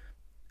was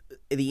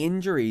the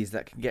injuries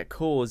that can get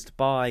caused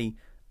by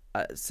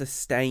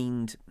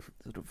sustained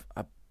sort of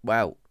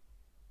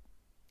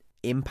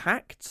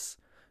impacts.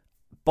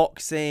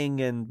 Boxing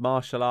and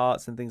martial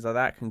arts and things like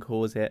that can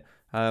cause it.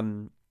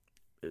 And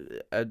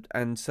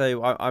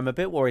so I'm a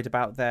bit worried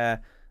about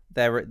the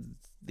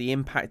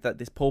impact that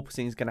this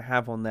porpoising is going to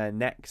have on their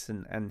necks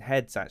and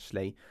heads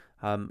actually.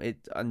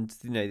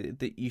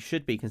 That you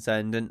should be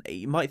concerned, and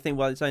you might think,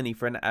 well, it's only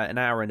for an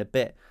hour and a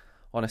bit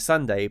on a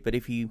Sunday, but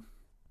if you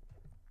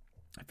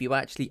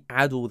actually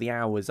add all the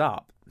hours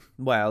up,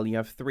 well, you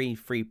have 3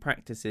 free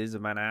practices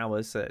of an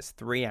hour, so it's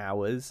 3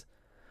 hours,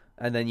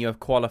 and then you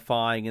have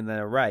qualifying and then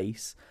a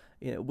race.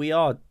 We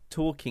are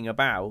talking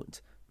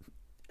about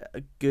a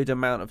good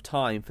amount of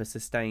time for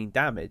sustained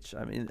damage.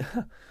 I mean,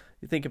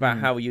 you think about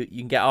how you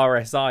can get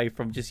RSI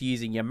from just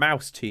using your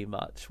mouse too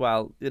much.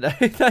 Well,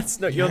 that's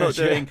not, you're not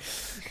doing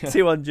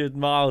 200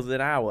 miles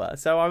an hour.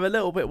 So I'm a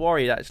little bit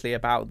worried actually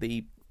about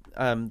the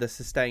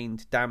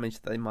sustained damage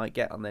that they might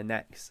get on their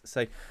necks.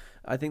 So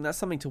I think that's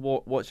something to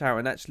watch out.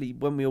 And actually,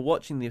 when we were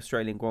watching the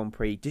Australian Grand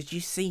Prix, did you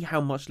see how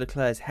much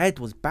Leclerc's head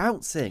was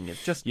bouncing?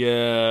 It's just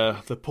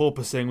the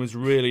porpoising was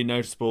really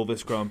noticeable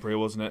this Grand Prix,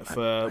 wasn't it?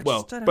 For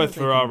both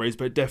Ferraris,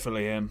 but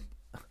definitely him.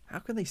 How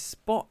can they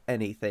spot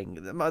anything?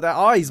 Their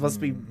eyes must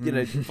be,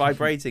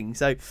 vibrating.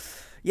 So,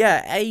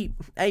 yeah,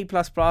 A++,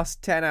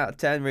 10 out of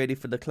 10 really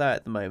for Leclerc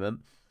at the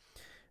moment.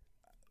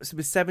 So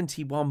with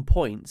 71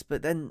 points,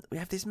 but then we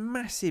have this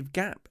massive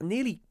gap,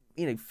 nearly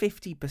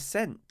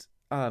 50%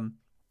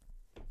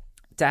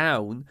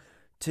 down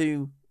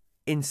to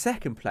in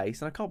second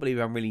place, and I can't believe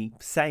I'm really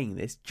saying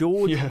this,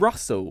 George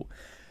Russell,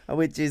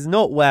 which is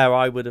not where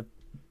I would have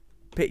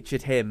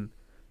pictured him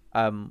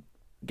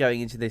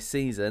going into this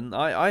season.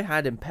 I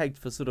had him pegged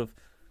for sort of,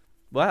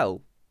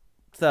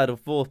 third or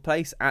fourth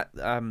place at,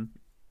 and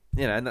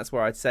that's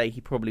where I'd say he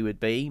probably would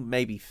be,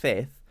 maybe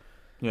fifth.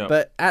 Yeah.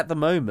 But at the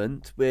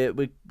moment, we're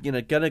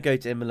gonna go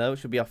to Imola,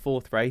 which will be our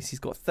fourth race. He's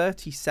got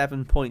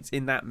 37 points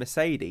in that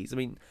Mercedes. I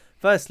mean,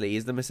 firstly,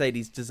 is the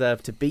Mercedes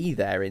deserve to be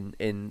there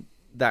in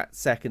that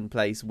second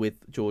place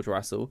with George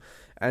Russell?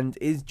 And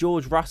is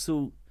George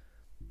Russell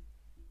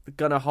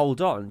gonna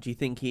hold on? Do you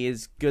think he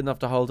is good enough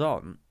to hold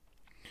on?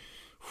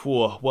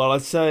 Well,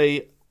 I'd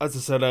say, as I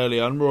said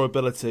earlier, on raw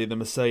ability, the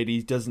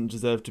Mercedes doesn't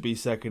deserve to be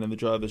second in the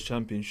Drivers'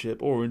 Championship,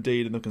 or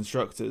indeed in the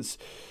Constructors'.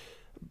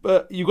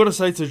 But you've got to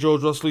say to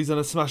George Russell, he's done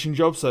a smashing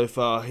job so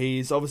far.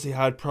 He's obviously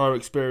had prior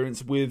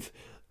experience with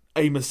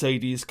a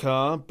Mercedes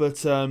car,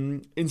 but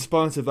in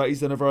spite of that, he's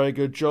done a very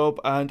good job.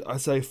 And I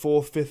say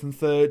fourth, fifth and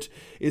third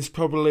is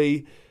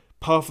probably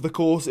par for the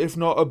course, if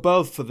not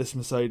above, for this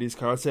Mercedes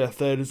car. I'd say a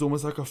third is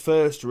almost like a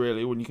first,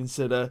 really, when you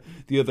consider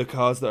the other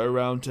cars that are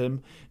around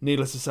him.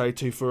 Needless to say,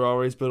 2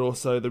 Ferraris, but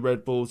also the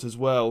Red Bulls as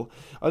well.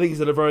 I think he's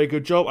done a very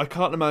good job. I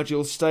can't imagine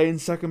he'll stay in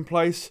second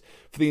place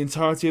for the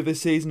entirety of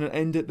this season and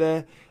end it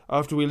there.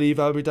 After we leave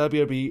Abu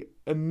Dhabi, I'd be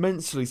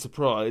immensely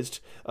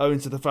surprised, owing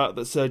to the fact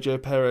that Sergio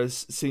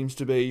Perez seems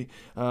to be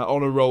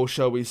on a roll,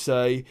 shall we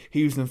say.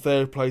 He was in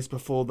third place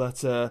before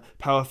that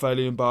power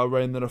failure in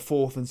Bahrain, then a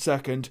fourth and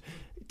second.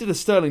 Did a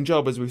sterling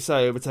job, as we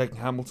say, overtaking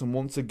Hamilton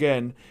once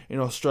again in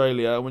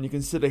Australia. When you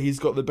consider he's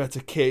got the better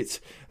kit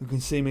and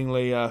can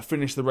seemingly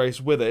finish the race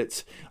with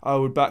it, I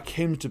would back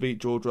him to beat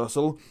George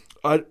Russell.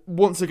 I'd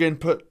once again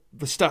put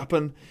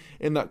Verstappen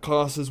in that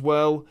class as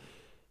well.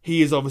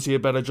 He is obviously a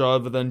better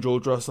driver than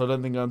George Russell. I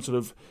don't think I'm sort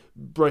of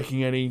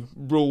breaking any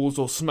rules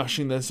or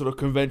smashing their sort of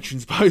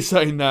conventions by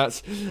saying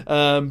that.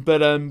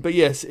 But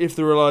yes, if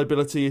the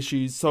reliability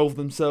issues solve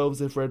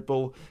themselves, if Red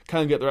Bull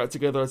can get their act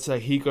together, I'd say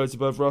he goes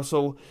above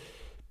Russell.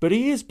 But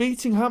he is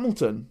beating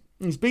Hamilton.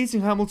 He's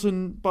beating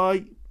Hamilton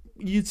by,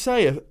 you'd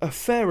say, a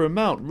fair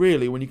amount,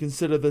 really, when you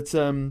consider that,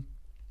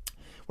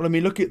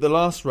 look at the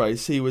last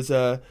race, he was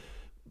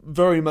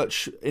very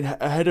much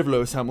ahead of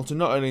Lewis Hamilton,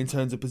 not only in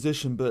terms of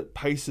position, but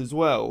pace as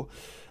well.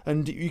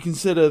 And you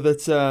consider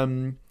that,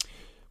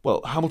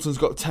 Hamilton's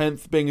got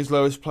 10th, being his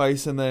lowest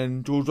place, and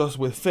then George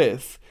Russell with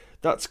 5th.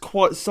 That's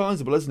quite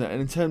sizable, isn't it? And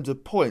in terms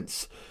of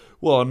points,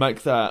 I'd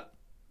make that,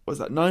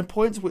 9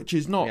 points, which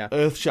is not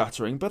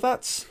earth-shattering, but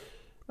that's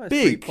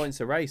big. 3 points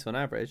a race on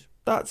average.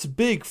 That's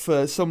big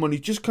for someone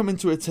who's just come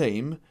into a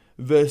team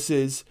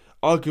versus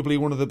arguably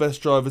one of the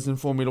best drivers in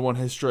Formula 1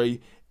 history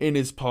in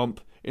his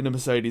pomp in a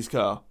Mercedes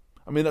car.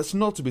 I mean, that's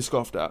not to be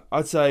scoffed at.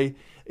 I'd say,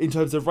 in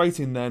terms of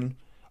rating then,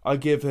 I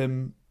give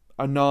him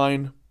a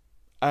 9,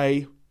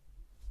 A.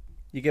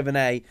 You give an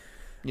A?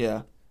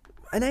 Yeah.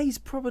 An A's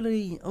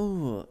probably,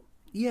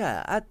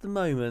 at the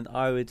moment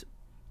I would...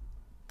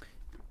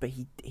 But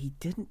he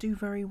didn't do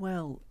very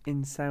well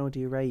in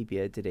Saudi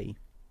Arabia, did he?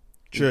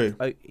 True.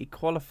 He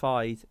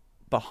qualified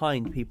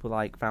behind people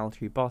like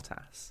Valtteri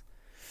Bottas.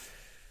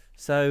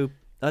 So,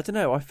 I don't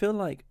know, I feel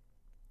like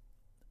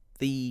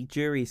the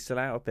jury's still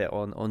out a bit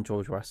on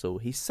George Russell.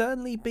 He's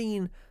certainly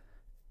been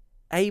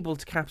able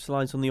to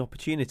capitalise on the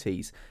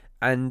opportunities.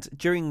 And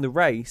during the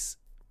race,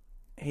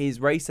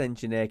 his race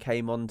engineer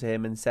came on to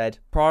him and said,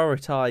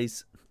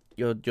 prioritise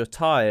your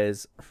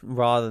tyres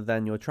rather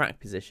than your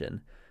track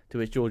position. To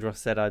which George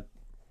Russell said,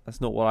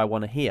 that's not what I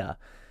want to hear.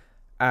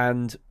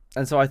 And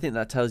so I think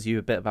that tells you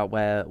a bit about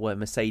where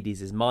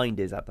Mercedes' mind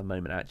is at the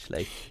moment,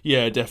 actually.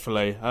 Yeah,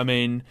 definitely. I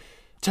mean,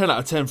 10 out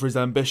of 10 for his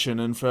ambition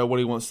and for what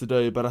he wants to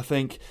do. But I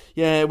think,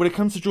 when it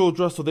comes to George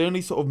Russell, the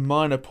only sort of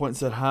minor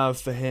points I'd have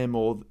for him,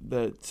 or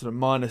the sort of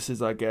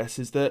minuses, I guess,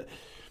 is that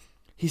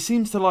he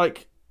seems to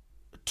like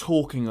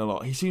talking a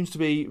lot. He seems to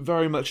be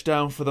very much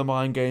down for the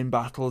mind game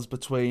battles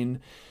between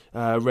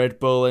Red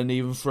Bull and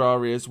even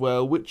Ferrari as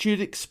well, which you'd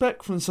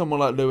expect from someone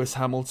like Lewis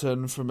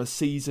Hamilton, from a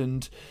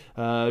seasoned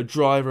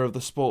driver of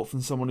the sport,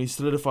 from someone who's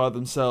solidified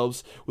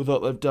themselves with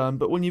what they've done.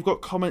 But when you've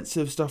got comments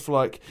of stuff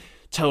like,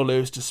 tell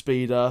Lewis to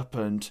speed up,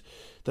 and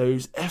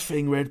those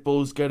effing Red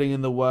Bulls getting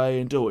in the way,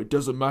 and it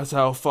doesn't matter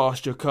how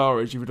fast your car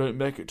is if you don't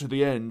make it to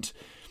the end.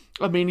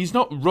 I mean, he's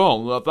not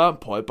wrong at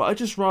that point, but I'd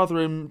just rather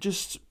him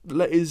just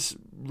let his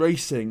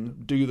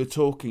racing do the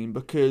talking,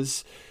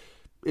 because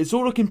it's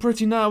all looking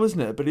pretty now, isn't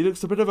it? But he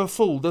looks a bit of a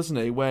fool, doesn't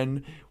he?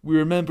 When we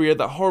remember he had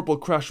that horrible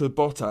crash with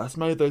Bottas,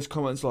 made those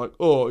comments like,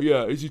 "Oh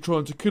yeah, is he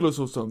trying to kill us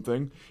or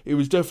something?" It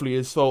was definitely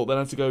his fault. Then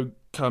had to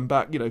come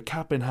back,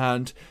 cap in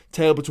hand,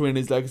 tail between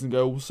his legs, and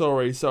go, well,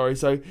 sorry.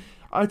 So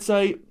I'd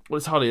say, well,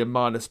 it's hardly a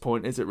minus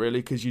point, is it really?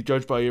 Because you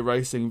judge by your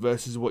racing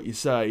versus what you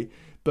say.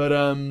 But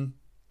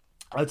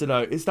I don't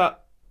know. Is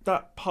that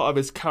part of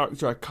his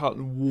character I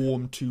can't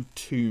warm to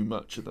too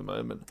much at the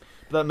moment?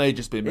 That may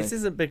just be me. This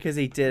isn't because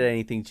he did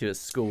anything to you at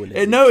school.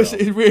 It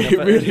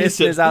really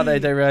listeners out there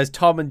don't realise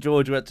Tom and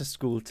George went to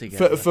school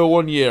together. For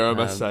 1 year, I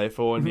must say.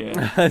 For 1 year.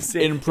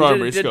 In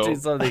primary school. Do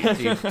something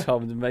to you,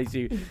 Tom, that makes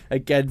you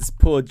against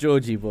poor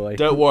Georgie boy.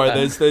 Don't worry,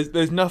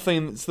 there's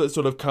nothing that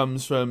sort of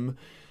comes from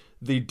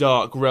the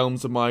dark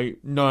realms of my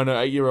 9 or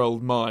 8 year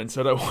old mind,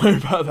 so don't worry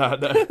about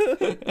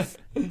that.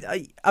 No.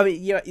 I mean,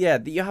 yeah,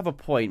 you have a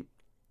point,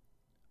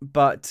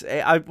 but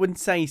I wouldn't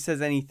say he says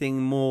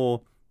anything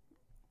more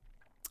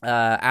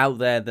out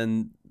there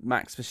than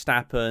Max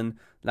Verstappen,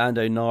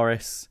 Lando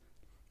Norris.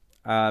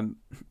 I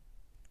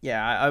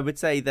would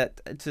say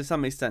that to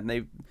some extent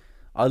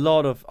a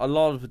lot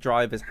of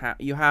drivers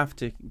you have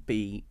to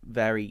be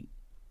very,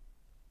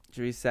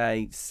 should we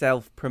say,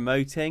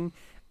 self-promoting,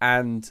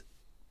 and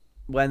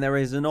when there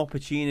is an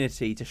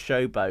opportunity to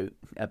showboat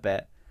a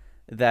bit,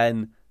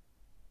 then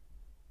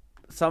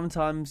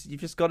sometimes you've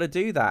just got to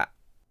do that.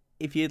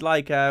 If you'd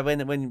like,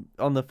 when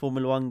on the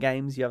Formula One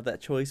games, you have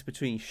that choice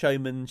between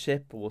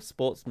showmanship or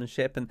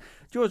sportsmanship, and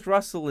George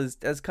Russell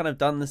has kind of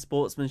done the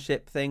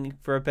sportsmanship thing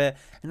for a bit,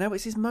 and now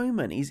it's his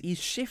moment. He's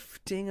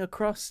shifting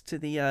across to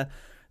the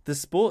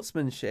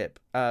sportsmanship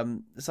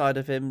side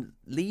of him,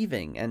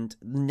 leaving, and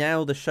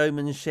now the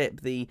showmanship.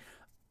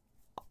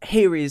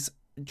 Here is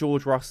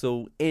George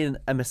Russell in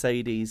a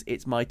Mercedes.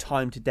 It's my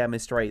time to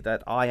demonstrate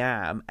that I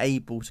am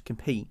able to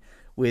compete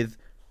with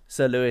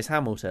Sir Lewis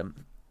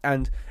Hamilton.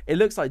 And it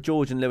looks like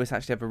George and Lewis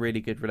actually have a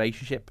really good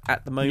relationship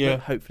at the moment. Yeah.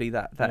 Hopefully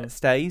that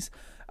stays.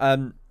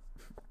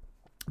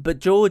 But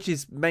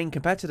George's main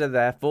competitor,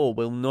 therefore,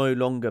 will no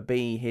longer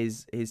be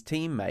his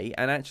teammate.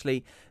 And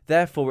actually,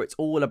 therefore, it's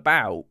all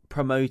about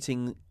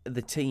promoting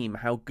the team,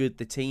 how good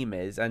the team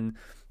is. And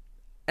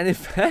in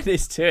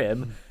fairness to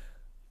him,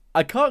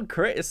 I can't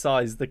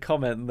criticise the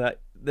comment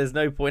that there's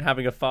no point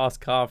having a fast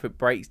car if it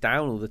breaks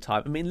down all the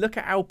time. I mean, look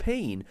at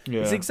Alpine.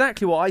 Yeah. It's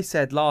exactly what I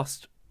said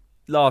last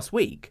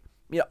week.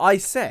 I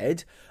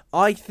said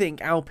I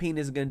think Alpine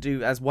isn't going to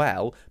do as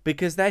well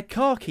because their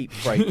car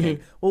keeps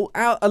breaking. Well,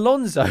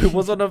 Alonso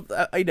was on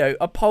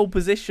a pole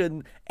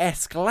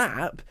position-esque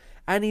lap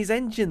and his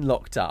engine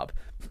locked up.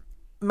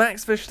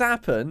 Max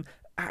Verstappen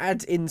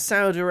had in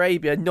Saudi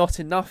Arabia not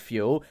enough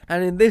fuel,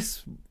 and in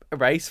this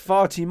race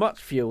far too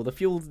much fuel. The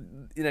fuel,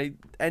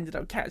 ended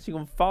up catching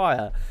on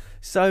fire.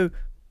 So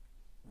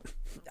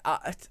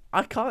I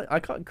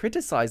can't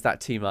criticize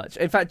that too much.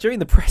 In fact, during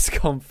the press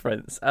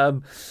conference,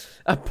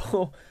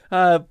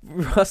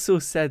 Russell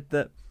said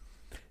that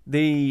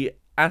the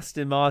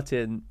Aston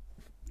Martin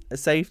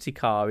safety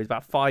car is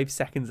about 5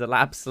 seconds a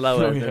lap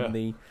slower than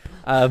the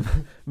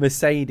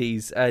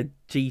Mercedes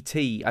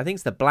GT. I think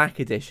it's the black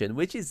edition,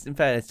 which is, in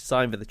fairness,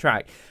 designed for the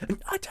track.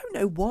 And I don't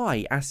know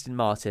why Aston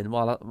Martin,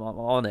 while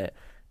on it,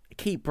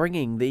 keep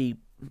bringing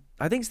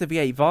I think it's the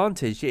V8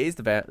 Vantage. It is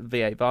the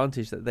V8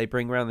 Vantage that they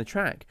bring around the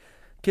track.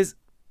 Because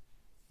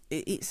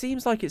it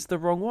seems like it's the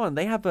wrong one.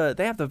 They have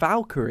the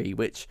Valkyrie,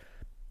 which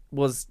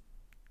was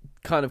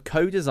kind of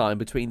co-designed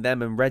between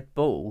them and Red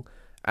Bull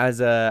as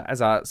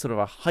a sort of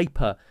a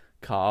hyper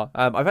car.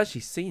 I've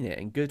actually seen it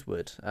in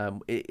Goodwood.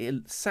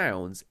 It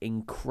sounds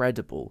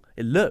incredible.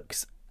 It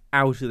looks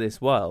out of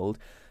this world.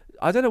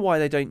 I don't know why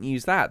they don't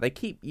use that. They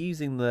keep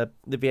using the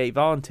V8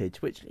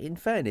 Vantage, which in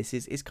fairness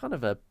is kind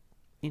of a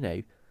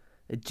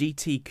a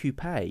GT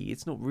coupe.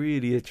 It's not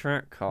really a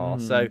track car,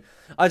 so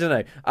I don't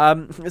know.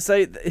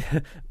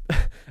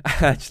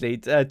 Actually,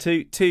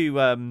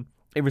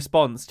 in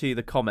response to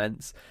the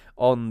comments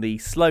on the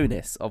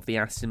slowness of the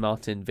Aston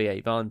Martin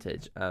V8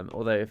 Vantage,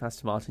 although if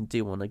Aston Martin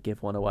do want to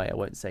give one away, I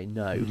won't say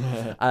no.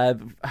 I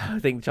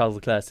think Charles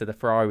Leclerc said the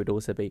Ferrari would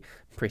also be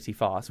pretty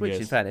fast, which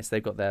in fairness,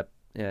 they've got their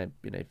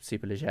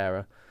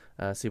Superleggera,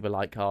 super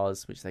light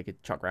cars, which they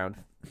could chuck around.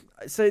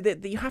 So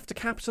that you have to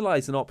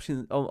capitalise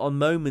on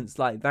moments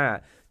like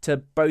that to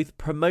both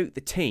promote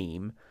the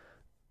team,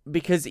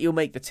 because it'll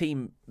make the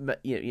team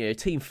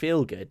team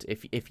feel good.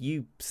 If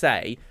you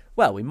say,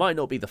 well, we might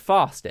not be the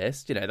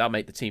fastest, that'll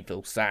make the team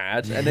feel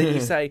sad, and then you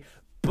say,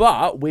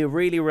 but we're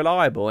really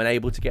reliable and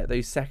able to get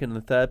those second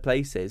and third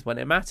places when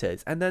it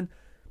matters, and then.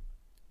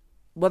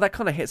 Well, that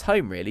kind of hits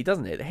home, really,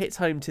 doesn't it? It hits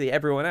home to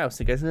everyone else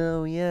and goes,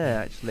 oh,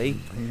 yeah, actually,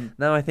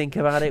 now I think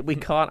about it, we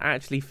can't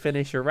actually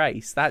finish a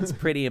race. That's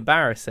pretty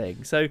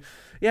embarrassing. So,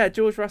 yeah,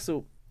 George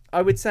Russell,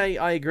 I would say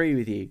I agree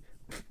with you,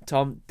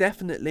 Tom.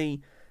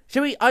 Definitely.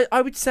 Shall we?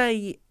 I would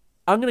say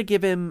I'm going to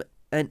give him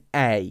an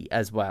A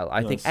as well.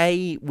 I think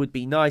A would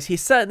be nice.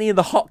 He's certainly in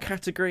the hot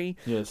category.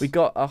 Yes. We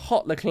got a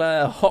hot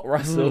Leclerc, a hot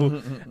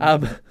Russell.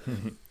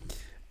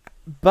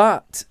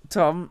 But,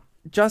 Tom,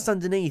 just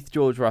underneath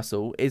George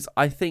Russell is,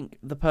 I think,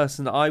 the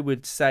person that I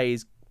would say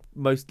is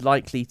most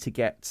likely to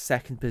get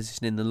second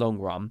position in the long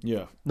run.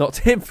 Yeah. Not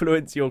to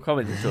influence your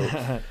comments at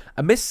all.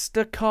 A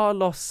Mr.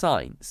 Carlos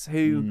Sainz,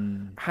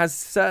 who has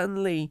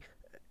certainly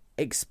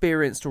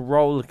experienced a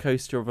roller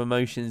coaster of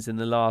emotions in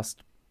the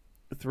last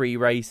 3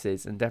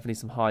 races, and definitely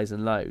some highs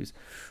and lows.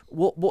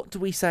 What do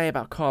we say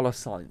about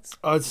Carlos Sainz?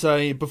 I'd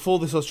say before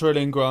this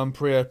Australian Grand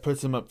Prix, I'd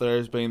put him up there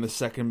as being the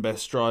second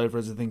best driver,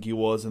 as I think he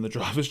was in the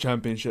Drivers'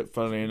 Championship,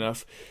 funnily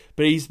enough.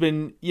 But he's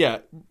been,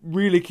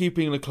 really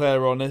keeping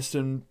Leclerc honest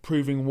and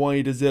proving why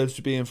he deserves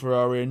to be in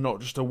Ferrari and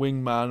not just a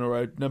wingman or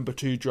a number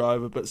 2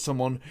 driver, but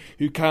someone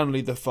who can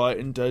lead the fight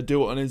and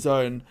do it on his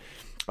own.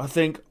 I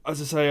think,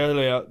 as I say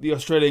earlier, the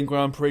Australian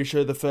Grand Prix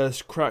showed the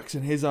first cracks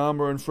in his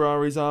armour and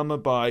Ferrari's armour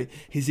by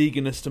his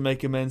eagerness to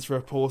make amends for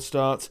a poor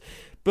start.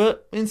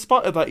 But in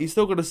spite of that, you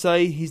still got to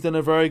say he's done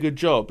a very good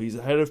job. He's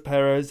ahead of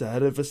Perez,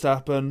 ahead of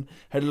Verstappen,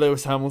 ahead of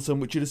Lewis Hamilton,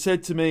 which you'd have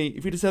said to me,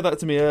 if you'd have said that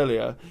to me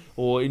earlier,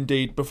 or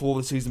indeed before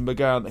the season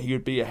began, that he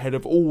would be ahead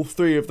of all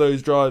 3 of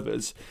those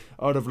drivers,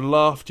 I'd have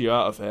laughed you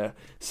out of here.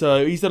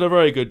 So he's done a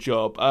very good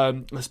job.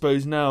 I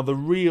suppose now the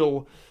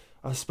real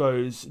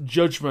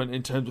judgment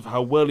in terms of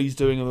how well he's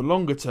doing in the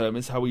longer term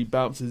is how he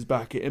bounces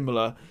back at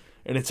Imola,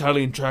 an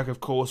Italian track, of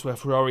course, where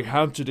Ferrari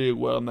had to do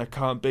well and there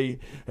can't be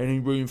any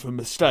room for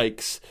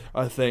mistakes,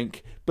 I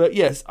think. But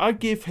yes, I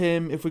give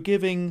him, if I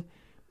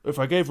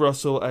gave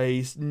Russell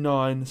a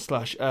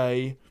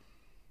 9/A,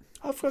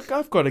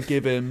 I've got to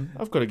give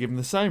him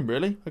the same,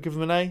 really. I give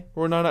him an A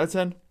or a 9 out of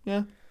 10.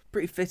 Yeah,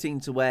 pretty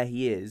fitting to where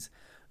he is.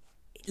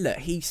 Look,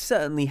 he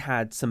certainly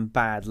had some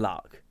bad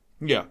luck.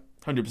 Yeah,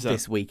 100%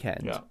 this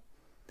weekend. Yeah.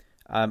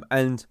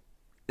 And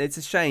it's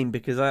a shame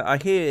because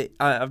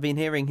I've been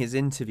hearing his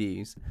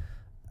interviews.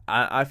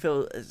 I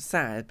feel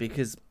sad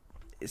because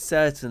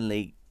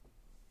certainly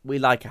we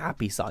like a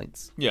happy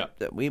Sainz. Yeah.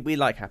 We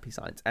like happy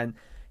Sainz. And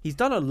he's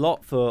done a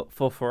lot for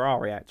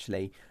Ferrari,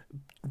 actually,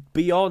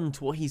 beyond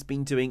what he's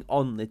been doing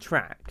on the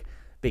track,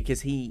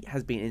 because he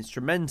has been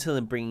instrumental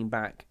in bringing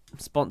back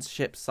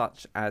sponsorships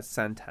such as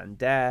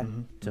Santander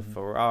to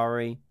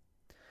Ferrari.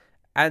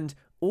 And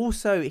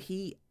also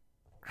he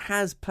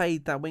has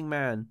played that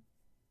wingman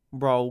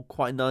role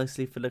quite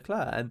nicely for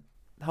Leclerc, and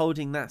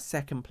holding that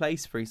second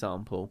place, for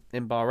example,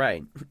 in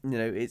Bahrain,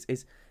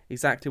 is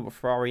exactly what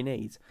Ferrari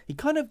needs. He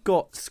kind of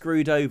got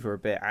screwed over a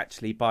bit,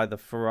 actually, by the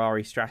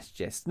Ferrari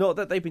strategists. Not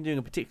that they've been doing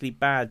a particularly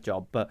bad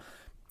job, but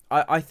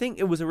I think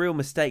it was a real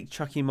mistake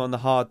chucking him on the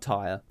hard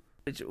tyre,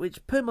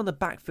 which put him on the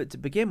back foot to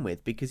begin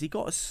with, because he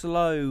got a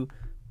slow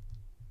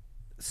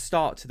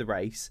start to the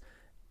race.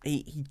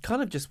 He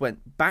kind of just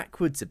went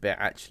backwards a bit,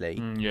 actually.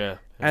 Yeah.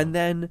 And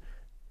then,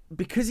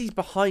 because he's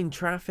behind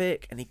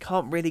traffic and he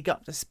can't really get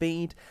up to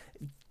speed,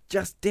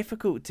 just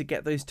difficult to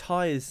get those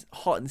tyres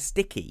hot and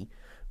sticky.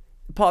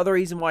 Part of the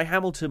reason why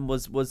Hamilton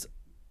was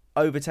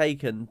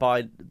overtaken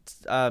by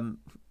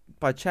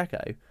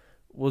Checo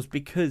was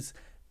because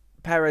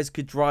Perez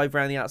could drive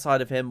around the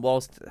outside of him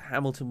whilst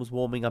Hamilton was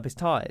warming up his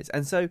tyres.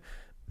 And so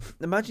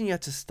imagine you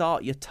had to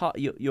start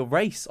your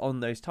race on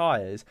those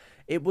tyres.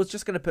 It was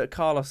just going to put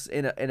Carlos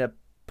in a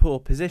poor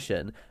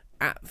position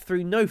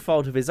through no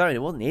fault of his own.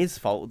 It wasn't his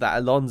fault that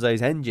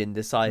Alonso's engine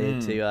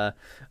decided to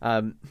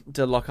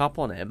lock up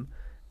on him.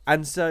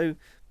 And so,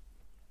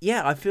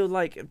 yeah, I feel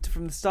like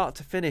from the start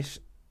to finish,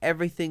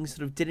 everything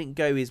sort of didn't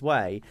go his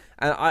way.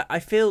 And I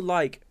feel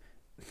like,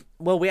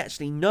 well, we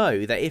actually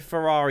know that if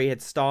Ferrari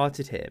had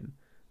started him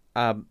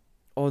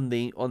on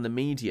the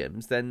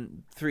mediums,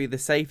 then through the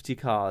safety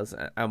cars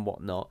and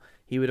whatnot,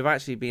 he would have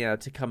actually been able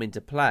to come into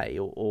play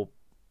or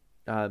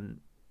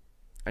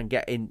and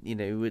get in, he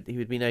would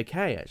have been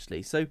okay,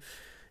 actually. So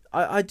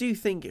I do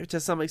think to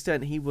some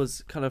extent he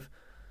was kind of,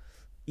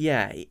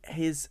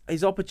 his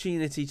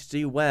opportunity to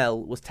do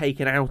well was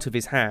taken out of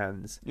his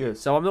hands. Yes.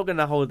 So I'm not going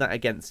to hold that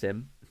against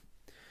him.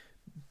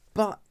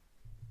 But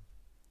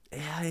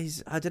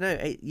I don't know.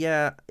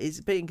 He's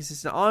a bit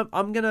inconsistent.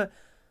 I'm going to,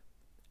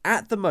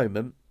 at the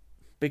moment,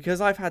 because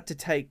I've had to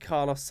take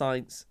Carlos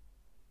Sainz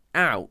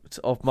out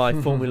of my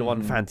Formula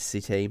One fantasy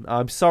team.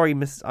 I'm sorry,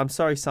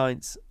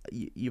 Sainz.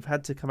 You've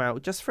had to come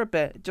out just for a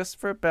bit.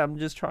 I'm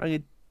just trying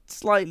a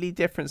slightly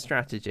different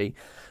strategy.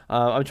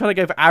 I'm trying to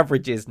go for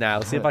averages now.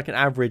 See if I can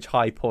average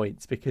high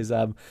points, because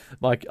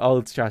my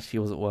old strategy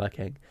wasn't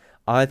working.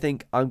 I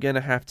think I'm going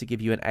to have to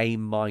give you an A-.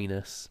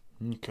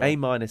 Okay.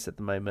 A- at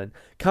the moment.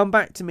 Come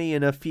back to me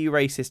in a few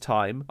races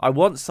time. I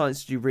want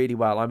Sainz to do really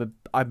well. I'm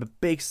a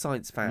big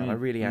Sainz fan. I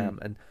really am.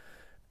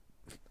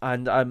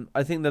 And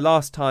I think the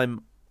last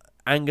time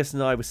Angus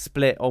and I were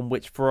split on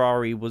which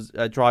Ferrari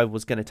driver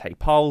was going to take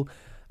pole.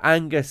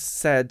 Angus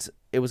said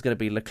it was going to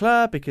be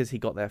Leclerc because he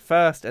got there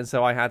first, and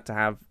so I had to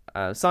have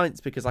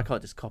Sainz because I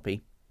can't just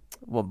copy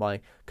what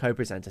my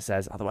co-presenter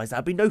says, otherwise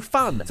that'd be no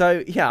fun.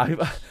 So yeah,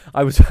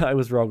 I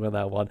was wrong on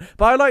that one,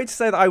 but I like to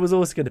say that I was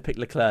also going to pick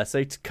Leclerc,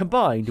 so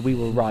combined we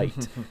were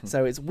right.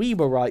 So we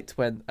were right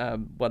when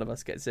one of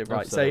us gets it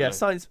right. Absolutely.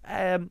 So yeah, Sainz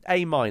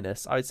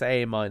A-. I would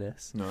say A-.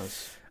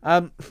 Nice.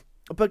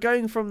 But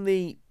going from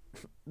the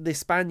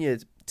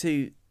Spaniard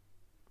to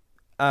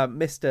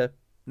Mr.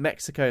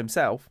 Mexico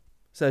himself,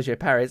 Sergio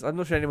Perez. I'm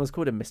not sure anyone's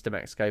called him Mr.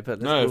 Mexico, but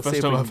we'll first see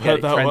if time we I've can get heard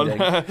it that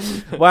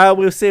trending. one. Well,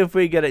 we'll see if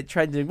we get it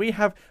trending. We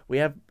have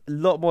a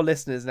lot more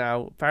listeners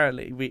now.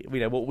 Apparently, we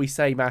know what we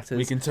say matters.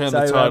 We can turn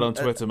the tide on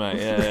Twitter, mate.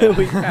 Yeah.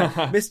 We can.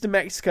 Mr.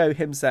 Mexico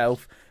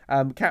himself,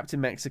 Captain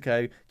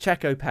Mexico,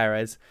 Checo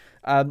Perez.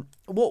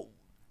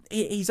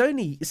 He's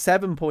only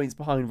 7 points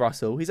behind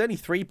Russell. He's only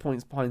 3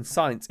 points behind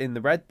Sainz in the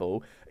Red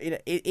Bull.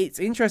 It's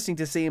interesting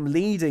to see him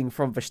leading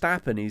from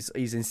Verstappen.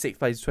 He's in 6th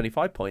place with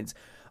 25 points.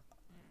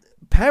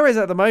 Perez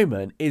at the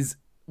moment is,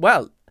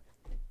 well,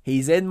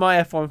 he's in my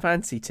F1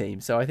 fantasy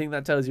team, so I think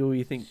that tells you all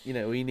you think,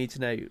 all you need to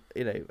know,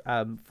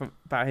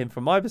 about him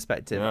from my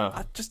perspective.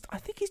 Yeah. I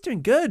think he's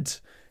doing good.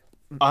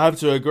 I have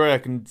to agree. I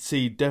can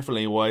see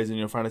definitely why he's in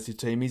your fantasy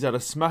team. He's had a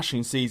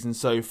smashing season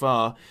so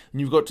far, and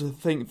you've got to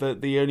think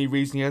that the only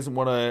reason he hasn't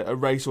won a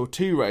race or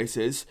 2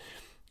 races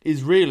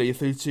is really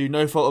through to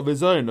no fault of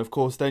his own. Of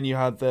course, then you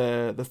had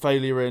the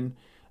failure in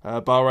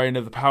Bahrain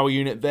of the power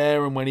unit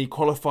there, and when he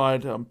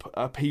qualified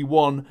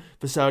P1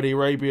 for Saudi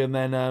Arabia, and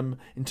then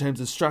in terms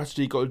of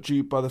strategy got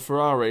duped by the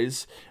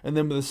Ferraris, and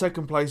then with the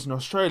 2nd place in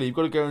Australia, you've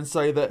got to go and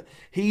say that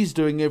he's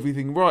doing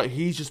everything right.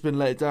 He's just been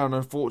let down,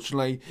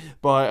 unfortunately,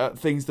 by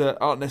things that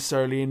aren't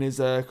necessarily in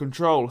his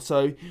control.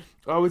 So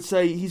I would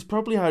say he's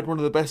probably had one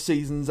of the best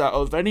seasons out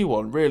of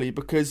anyone, really,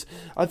 because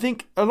I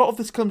think a lot of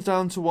this comes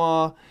down to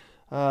our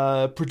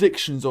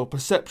predictions or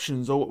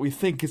perceptions or what we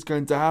think is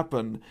going to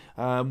happen,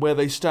 where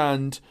they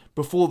stand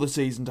before the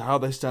season to how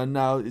they stand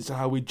now is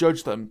how we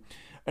judge them.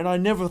 And I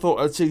never thought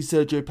I'd see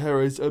Sergio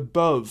Perez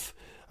above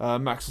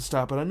Max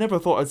Verstappen. I never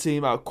thought I'd see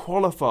him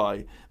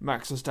out-qualify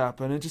Max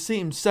Verstappen, and to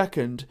see him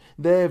second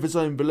there of his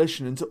own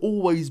volition, and to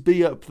always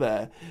be up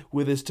there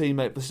with his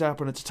teammate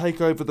Verstappen, and to take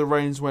over the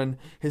reins when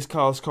his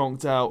car's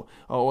conked out,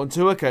 on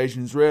 2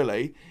 occasions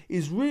really,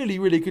 is really,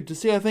 really good to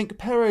see. I think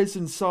Perez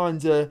and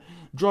Sainz are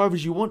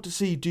drivers you want to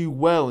see do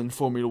well in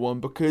Formula 1,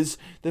 because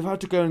they've had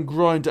to go and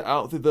grind it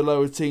out through the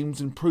lower teams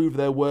and prove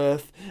their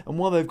worth, and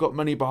while they've got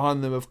money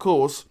behind them, of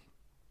course,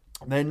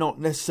 they're not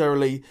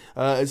necessarily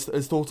as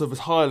thought of as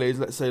highly as,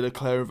 let's say,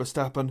 Leclerc and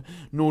Verstappen,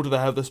 nor do they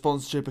have the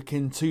sponsorship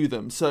akin to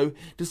them. So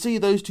to see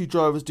those 2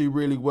 drivers do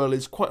really well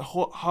is quite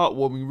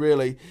heartwarming,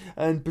 really,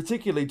 and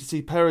particularly to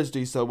see Perez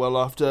do so well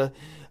after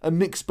a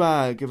mixed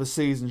bag of a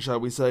season,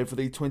 shall we say, for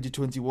the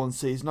 2021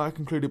 season. I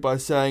concluded by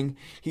saying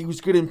he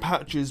was good in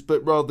patches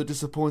but rather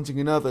disappointing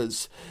in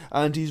others,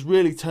 and he's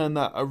really turned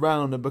that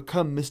around and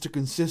become Mr.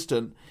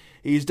 Consistent.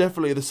 He's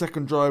definitely the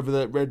 2nd driver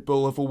that Red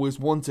Bull have always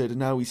wanted, and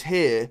now he's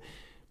here.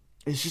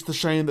 It's just a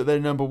shame that their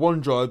number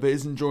 1 driver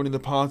isn't joining the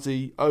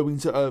party owing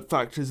to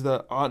factors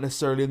that aren't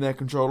necessarily in their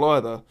control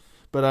either.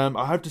 But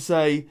I have to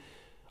say,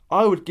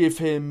 I'd give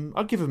him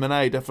an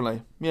A,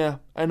 definitely. Yeah,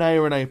 an A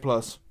or an A+.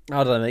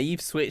 I don't know,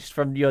 you've switched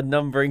from your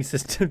numbering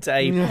system to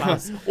A+.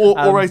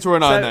 or 8 or a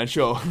 9 then,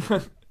 sure.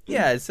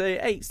 Yeah, so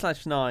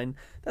 8/9,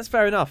 that's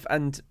fair enough.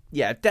 And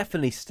yeah,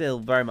 definitely still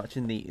very much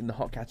in the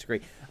hot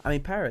category. I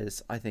mean,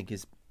 Perez, I think,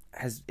 is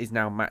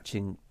now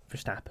matching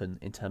Verstappen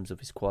in terms of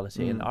his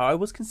quality, and I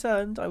was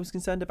concerned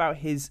about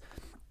his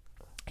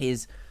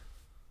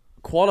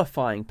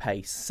qualifying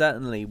pace.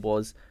 Certainly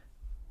was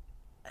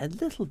a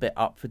little bit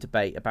up for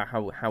debate about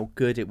how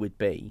good it would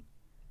be.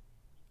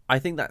 I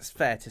think that's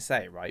fair to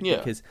say, right? Yeah,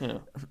 because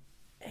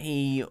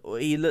he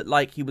looked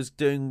like he was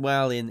doing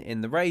well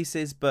in the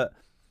races, but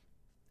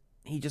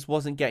he just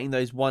wasn't getting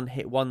those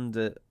one-hit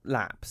wonder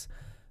laps.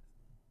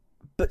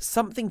 But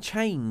something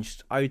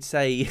changed, I would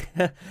say,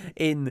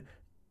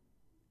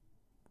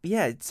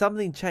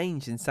 something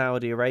changed in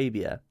Saudi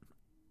Arabia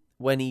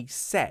when he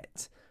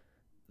set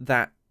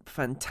that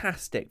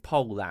fantastic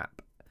pole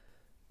lap,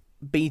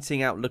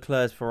 beating out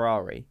Leclerc's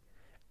Ferrari,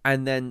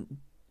 and then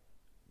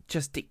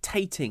just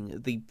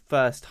dictating the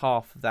first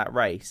half of that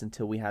race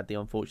until we had the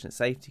unfortunate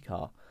safety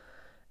car.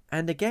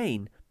 And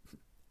again,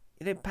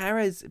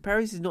 Perez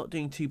is not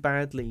doing too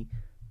badly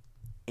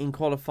in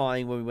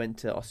qualifying when we went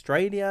to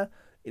Australia.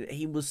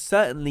 He was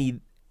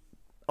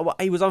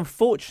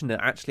unfortunate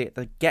actually at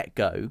the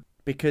get-go,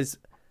 because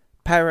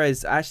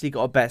Perez actually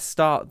got a better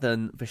start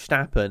than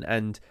Verstappen,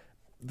 and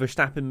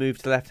Verstappen moved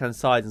to the left-hand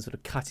side and sort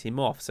of cut him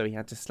off, so he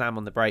had to slam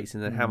on the brakes,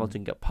 and then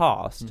Hamilton got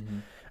past.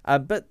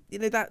 But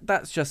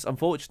that's just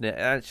unfortunate.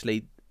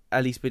 Actually,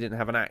 at least we didn't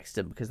have an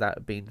accident, because that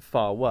would have been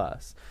far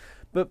worse.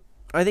 But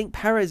I think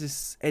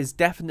Perez is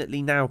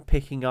definitely now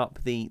picking up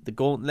the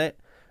gauntlet,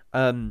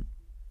 and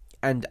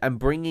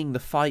bringing the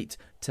fight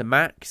to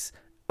Max,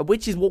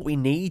 which is what we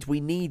need. We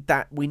need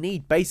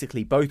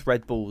basically both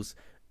Red Bulls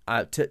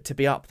to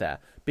be up there,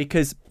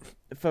 because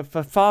for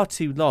far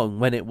too long,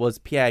 when it was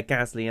Pierre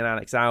Gasly and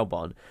Alex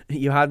Albon,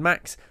 you had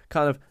Max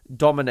kind of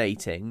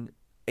dominating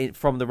it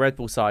from the Red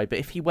Bull side, but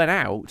if he went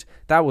out,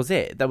 that was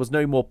it. There was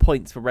no more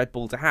points for Red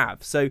Bull to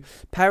have. So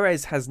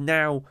Perez has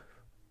now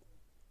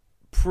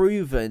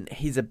proven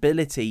his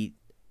ability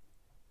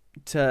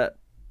to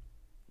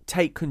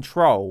take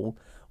control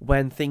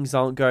when things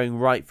aren't going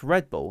right for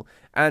Red Bull.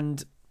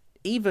 And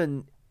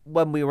even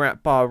when we were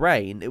at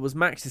Bahrain, it was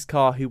Max's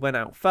car who went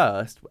out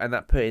first, and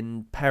that put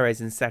in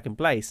Perez in second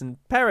place. And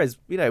Perez,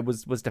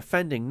 was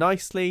defending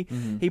nicely.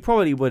 Mm-hmm. He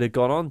probably would have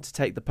gone on to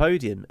take the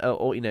podium,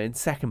 or in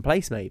second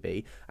place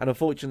maybe. And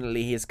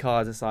unfortunately, his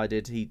car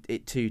decided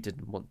it too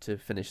didn't want to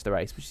finish the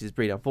race, which is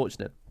really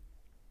unfortunate.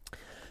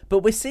 But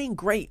we're seeing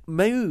great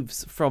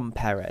moves from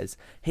Perez.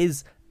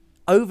 His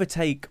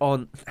overtake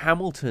on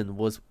Hamilton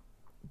was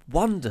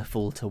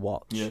wonderful to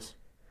watch. Yes.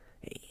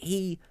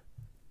 He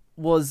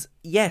was,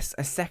 yes,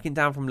 a second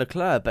down from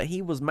Leclerc, but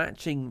he was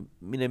matching,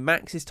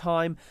 Max's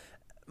time.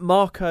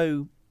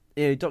 Marco,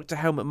 Dr.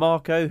 Helmut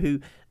Marko, who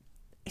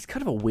is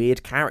kind of a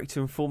weird character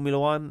in Formula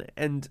One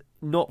and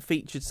not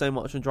featured so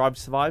much on Drive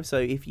to Survive. So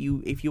if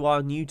you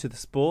are new to the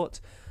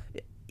sport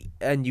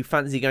and you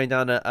fancy going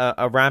down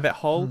a rabbit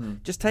hole,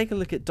 just take a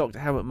look at Dr.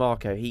 Helmut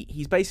Marko.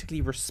 He's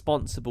basically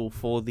responsible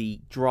for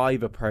the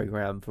driver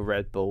program for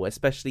Red Bull,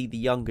 especially the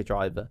younger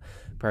driver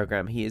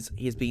program. He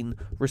has been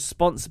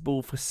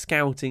responsible for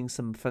scouting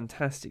some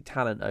fantastic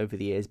talent over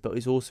the years, but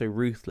is also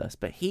ruthless.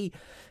 But he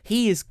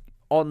is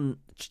on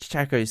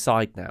Checo's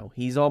side now.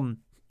 He's on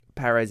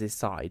Perez's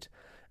side,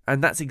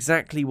 and that's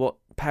exactly what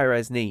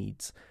Perez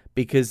needs,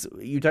 because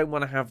you don't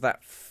want to have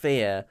that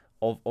fear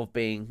of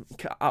being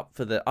up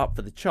for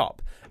the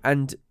chop.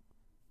 And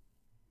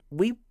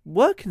we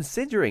were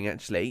considering,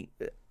 actually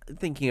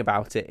thinking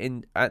about it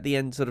at the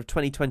end sort of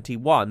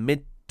 2021,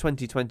 mid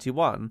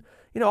 2021.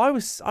 I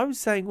was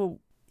saying, well,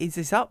 is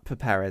this up for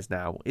Perez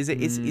now? Is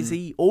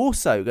he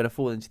also going to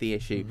fall into the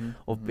issue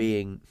of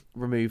being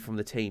removed from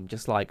the team,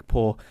 just like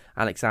poor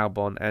Alex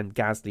Albon and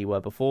Gasly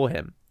were before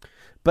him?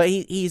 But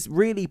he's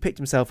really picked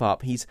himself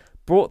up. He's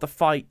brought the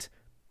fight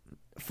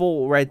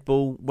for Red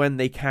Bull when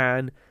they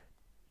can.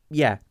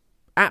 Yeah,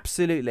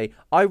 absolutely.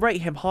 I rate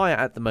him higher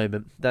at the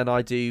moment than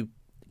I do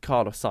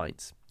Carlos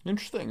Sainz.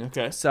 Interesting.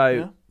 Okay. So,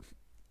 yeah.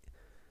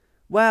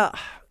 Well,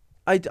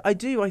 I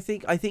do. I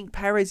think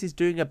Perez is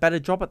doing a better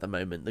job at the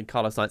moment than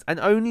Carlos Sainz,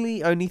 and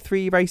only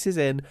 3 races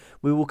in.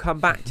 We will come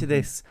back to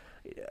this,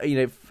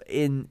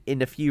 in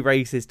a few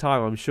races'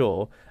 time, I'm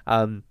sure,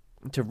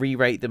 to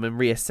re-rate them and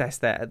reassess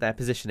their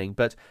positioning.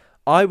 But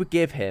I would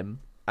give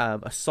him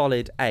a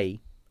solid A.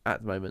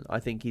 At the moment,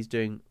 I think he's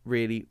doing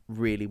really,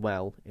 really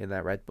well in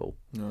that Red Bull.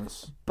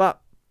 Nice.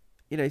 But,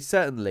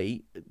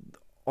 certainly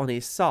on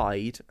his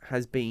side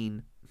has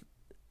been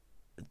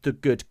the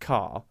good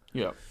car.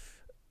 Yeah.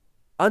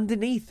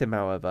 Underneath him,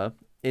 however,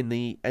 in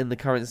the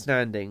current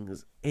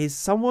standings, is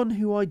someone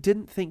who I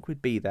didn't think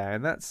would be there,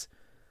 and that's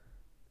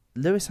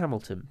Lewis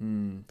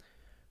Hamilton.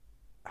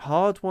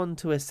 Hard one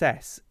to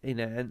assess,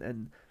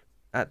 and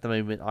at the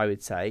moment, I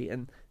would say,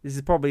 and this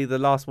is probably the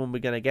last one we're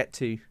going to get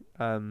to.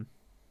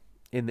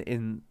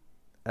 In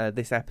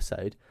this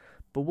episode,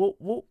 but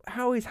what?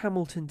 How is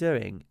Hamilton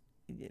doing?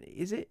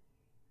 Is it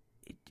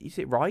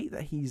right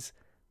that he's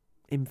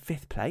in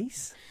 5th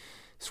place?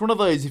 It's one of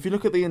those. If you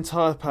look at the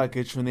entire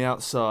package from the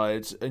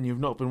outside and you've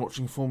not been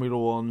watching Formula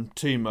One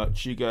too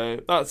much, you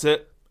go, "That's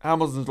it.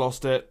 Hamilton's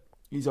lost it.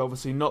 He's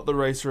obviously not the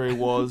racer he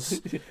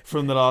was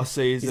from the last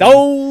season. He's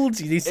old.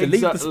 He needs to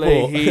leave the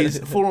sport. He's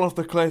fallen off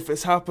the cliff.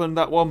 It's happened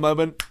that one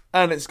moment,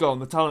 and it's gone.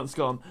 The talent's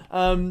gone."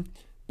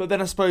 But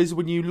then I suppose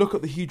when you look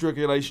at the huge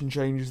regulation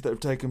changes that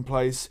have taken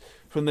place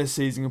from this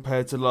season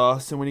compared to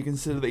last, and when you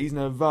consider that he's in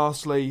a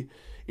vastly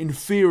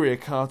inferior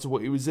car to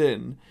what he was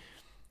in,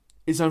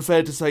 it's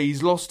unfair to say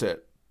he's lost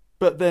it.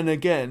 But then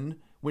again,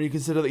 when you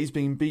consider that he's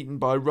being beaten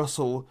by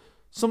Russell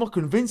somewhat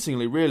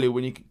convincingly, really,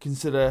 when you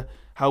consider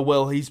how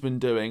well he's been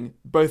doing,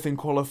 both in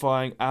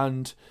qualifying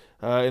and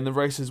in the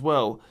race as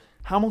well,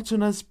 Hamilton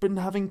has been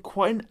having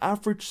quite an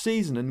average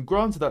season, and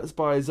granted that's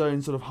by his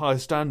own sort of high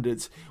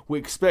standards. We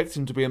expect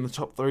him to be in the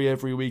top 3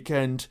 every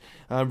weekend,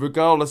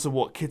 regardless of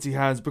what kit he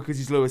has, because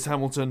he's Lewis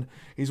Hamilton.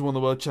 He's won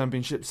the World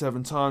Championship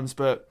 7 times,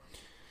 but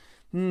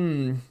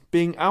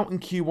being out in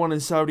Q1 in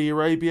Saudi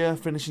Arabia,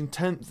 finishing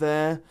 10th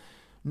there,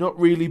 not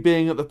really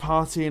being at the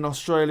party in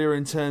Australia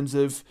in terms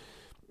of,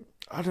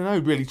 I don't know,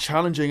 really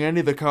challenging any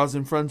of the cars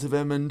in front of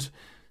him, and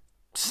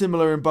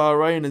similar in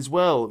Bahrain as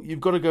well.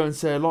 You've got to go and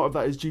say a lot of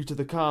that is due to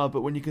the car,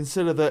 but when you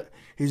consider that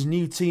his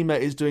new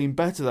teammate is doing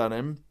better than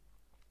him,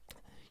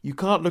 you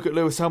can't look at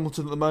Lewis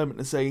Hamilton at the moment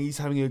and say he's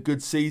having a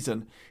good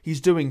season.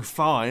 He's doing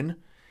fine.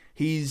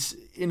 He's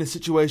in a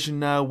situation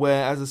now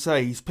where, as I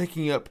say, he's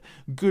picking up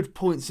good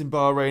points in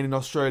Bahrain and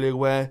Australia,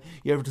 where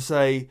you have to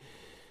say,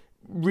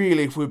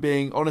 really, if we're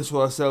being honest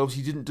with ourselves,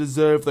 he didn't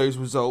deserve those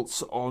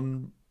results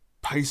on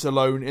pace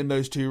alone in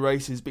those 2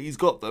 races, but he's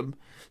got them.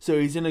 So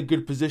he's in a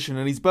good position,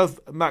 and he's above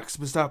Max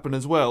Verstappen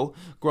as well.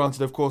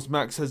 Granted, of course,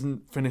 Max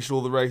hasn't finished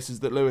all the races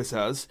that Lewis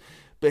has,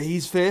 but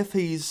he's 5th.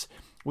 He's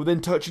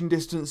within touching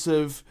distance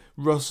of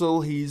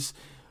Russell. He's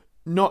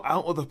not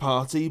out of the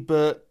party,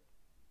 but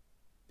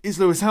is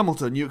Lewis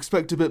Hamilton. You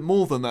expect a bit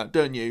more than that,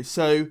 don't you?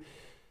 So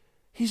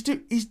he's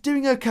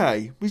doing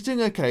okay. He's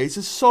doing okay. It's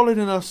a solid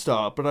enough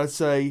start, but I'd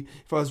say,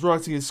 if I was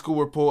writing a school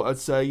report, I'd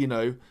say,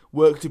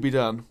 work to be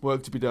done.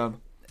 Work to be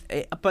done.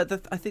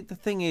 But I think the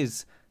thing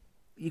is,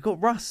 you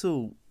got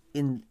Russell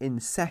in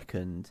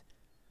 2nd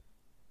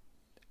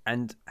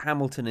and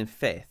Hamilton in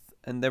 5th.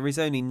 and there is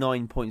only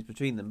 9 points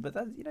between them. But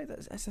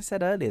that's, as I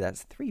said earlier,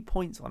 that's 3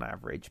 points on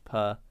average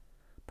per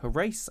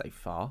race so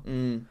far.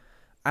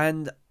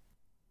 And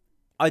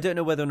I don't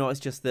know whether or not it's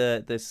just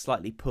the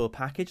slightly poor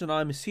package, and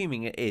I'm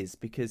assuming it is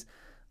because,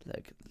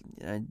 look,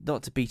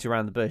 not to beat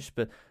around the bush,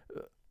 but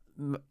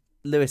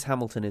Lewis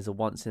Hamilton is a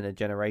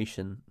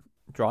once-in-a-generation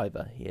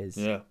driver. He is.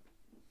 Yeah.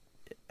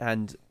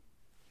 And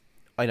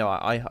I know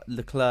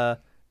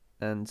Leclerc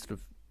and sort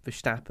of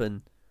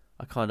Verstappen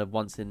are kind of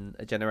once in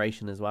a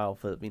generation as well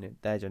for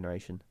their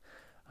generation.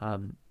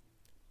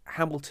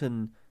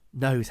 Hamilton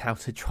knows how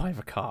to drive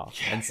a car,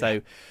 and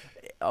so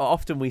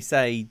often we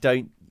say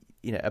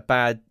a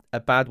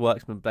bad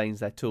workman blames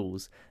their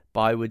tools,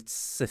 but I would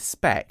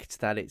suspect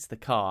that it's the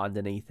car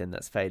underneath him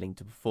that's failing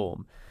to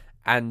perform.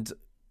 And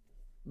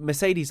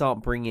Mercedes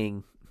aren't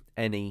bringing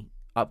any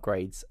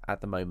upgrades at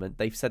the moment.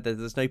 They've said that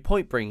there's no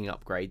point bringing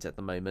upgrades at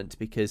the moment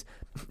because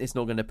it's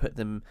not going to put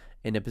them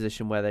in a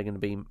position where they're going to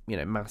be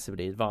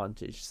massively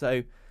advantaged.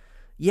 So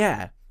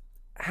yeah,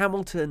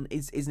 Hamilton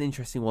is an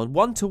interesting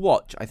one to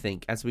watch, I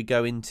think, as we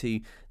go into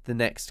the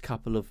next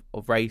couple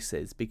of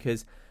races,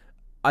 because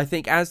I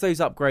think as those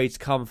upgrades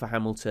come for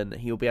Hamilton,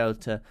 he'll be able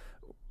to,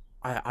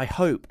 I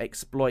hope,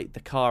 exploit the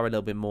car a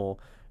little bit more.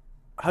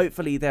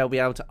 Hopefully they'll be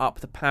able to up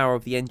the power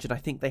of the engine. I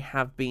think they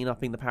have been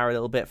upping the power a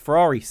little bit.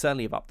 Ferrari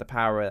certainly have upped the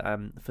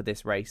power for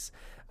this race.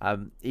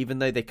 Even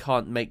though they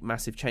can't make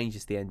massive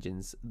changes to the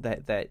engines,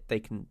 they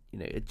can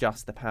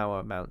adjust the power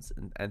amounts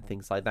and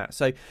things like that.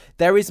 So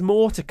there is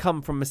more to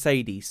come from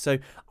Mercedes. So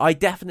I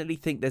definitely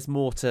think there's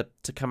more to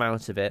come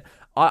out of it.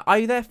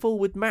 I therefore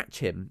would match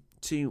him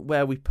to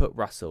where we put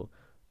Russell.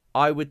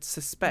 I would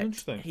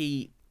suspect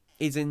he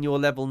is in your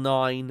level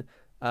 9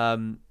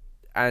 and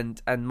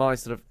my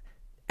sort of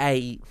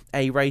A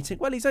rating.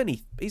 Well, he's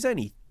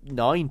only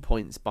 9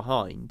 points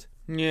behind.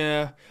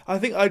 Yeah, I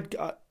think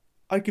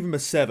I'd give him a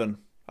 7.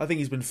 I think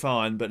he's been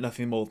fine, but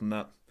nothing more than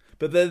that.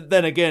 But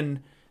then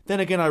again,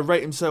 I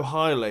rate him so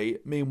highly.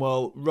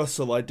 Meanwhile,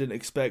 Russell, I didn't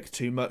expect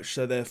too much,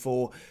 so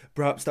therefore,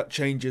 perhaps that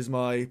changes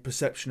my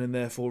perception and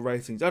therefore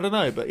ratings. I don't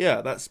know, but yeah,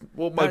 that's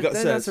what my gut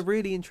says. That's a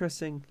really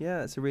interesting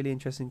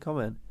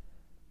comment.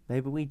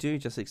 Maybe we do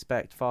just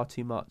expect far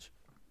too much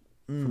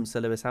from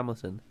Sir Lewis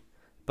Hamilton,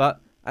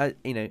 but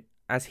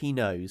as he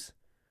knows,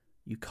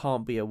 you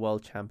can't be a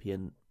world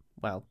champion,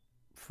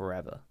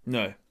 forever.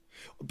 No.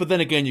 But then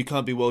again, you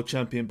can't be world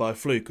champion by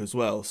fluke as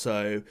well.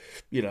 So,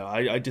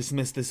 I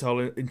dismiss this whole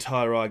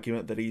entire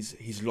argument that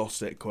he's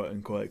lost it, quote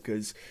unquote,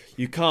 because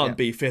you can't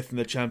be 5th in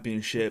the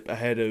championship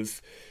ahead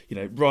of,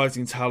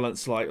 rising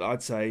talents like,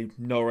 I'd say,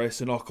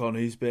 Norris and Ocon,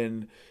 who's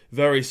been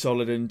very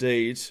solid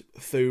indeed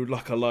through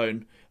luck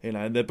alone.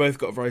 And they've both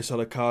got very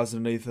solid cars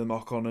underneath them,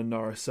 Ocon and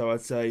Norris. So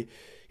I'd say,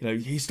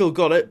 he's still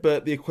got it,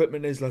 but the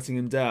equipment is letting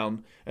him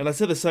down. And I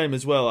said the same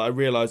as well. I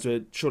realise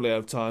we're shortly out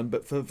of time,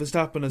 but for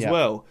Verstappen as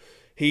well,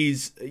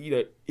 he's,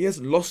 he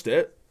hasn't lost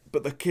it,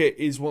 but the kit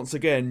is once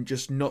again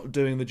just not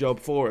doing the job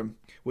for him,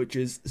 which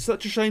is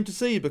such a shame to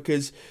see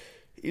because,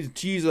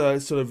 to use a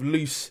sort of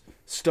loose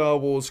Star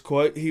Wars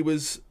quote, he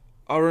was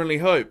our only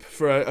hope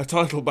for a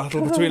title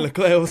battle between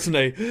Leclerc, wasn't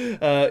he?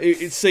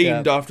 It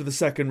seemed after the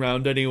second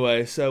round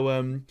anyway. So,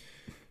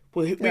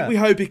 we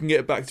hope he can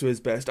get back to his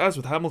best, as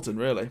with Hamilton,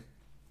 really.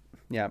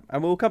 Yeah,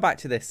 and we'll come back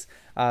to this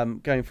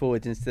going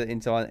forward in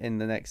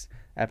the next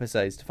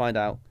episodes to find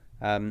out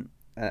and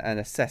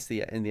assess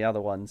the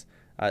other ones,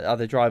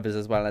 other drivers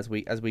as well as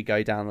we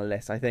go down the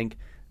list. I think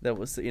that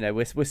was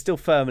we're still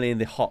firmly in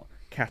the hot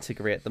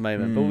category at the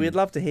moment, but we'd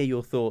love to hear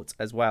your thoughts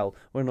as well.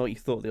 Whether or not you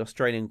thought the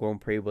Australian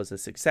Grand Prix was a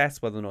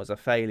success, whether or not it was a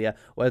failure,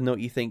 whether or not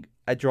you think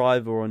a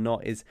driver or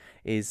not is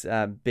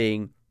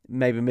being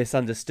maybe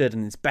misunderstood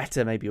and it's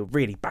better maybe you're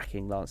really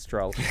backing Lance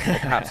Stroll, or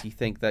perhaps you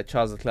think that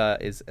Charles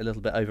Leclerc is a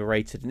little bit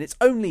overrated and it's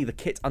only the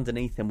kit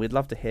underneath him. We'd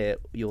love to hear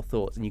your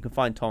thoughts, and you can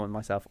find Tom and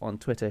myself on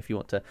Twitter if you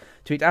want to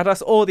tweet at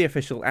us, or the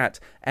official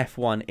at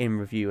F1 in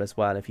Review as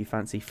well. If you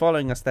fancy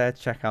following us there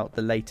to check out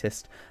the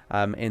latest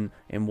in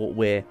what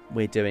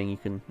we're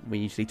doing, we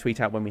usually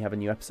tweet out when we have a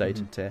new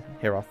episode to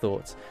hear our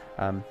thoughts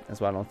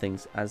as well on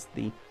things as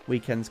the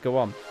weekends go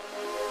on.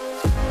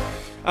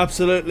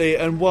 Absolutely,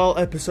 and while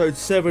episode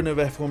 7 of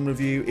F1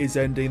 Review is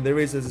ending, there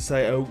is, as I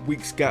say, a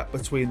week's gap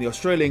between the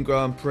Australian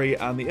Grand Prix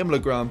and the Imola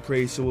Grand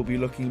Prix, so we'll be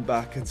looking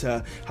back at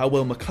how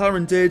well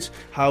McLaren did,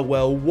 how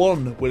well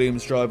one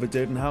Williams driver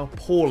did, and how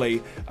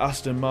poorly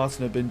Aston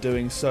Martin have been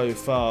doing so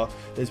far.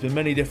 There's been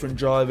many different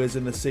drivers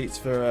in the seats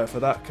for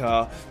that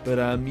car, but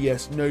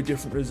yes, no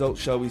different results,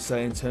 shall we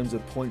say, in terms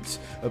of points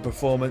of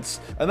performance.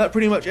 And that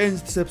pretty much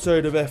ends this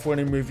episode of F1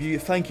 in Review.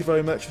 Thank you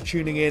very much for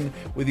tuning in,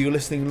 whether you're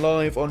listening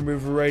live on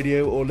River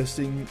Radio or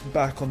listening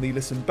back on the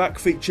Listen Back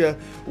feature,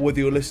 or whether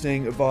you're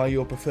listening via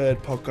your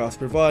preferred podcast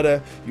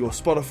provider, your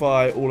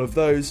Spotify, all of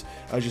those.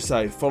 As you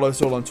say, follow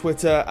us all on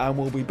Twitter, and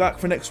we'll be back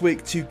for next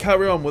week to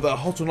carry on with our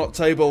hot or not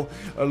table,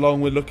 along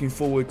with looking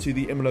forward to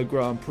the Imola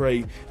Grand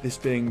Prix, this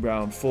being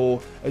round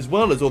 4, as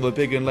well as all the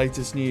big and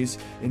latest news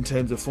in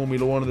terms of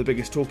Formula 1 and the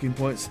biggest talking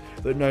points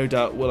that no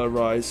doubt will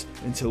arise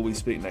until we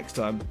speak next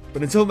time.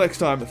 But until next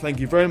time, thank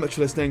you very much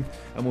for listening,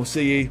 and we'll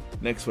see you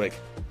next week.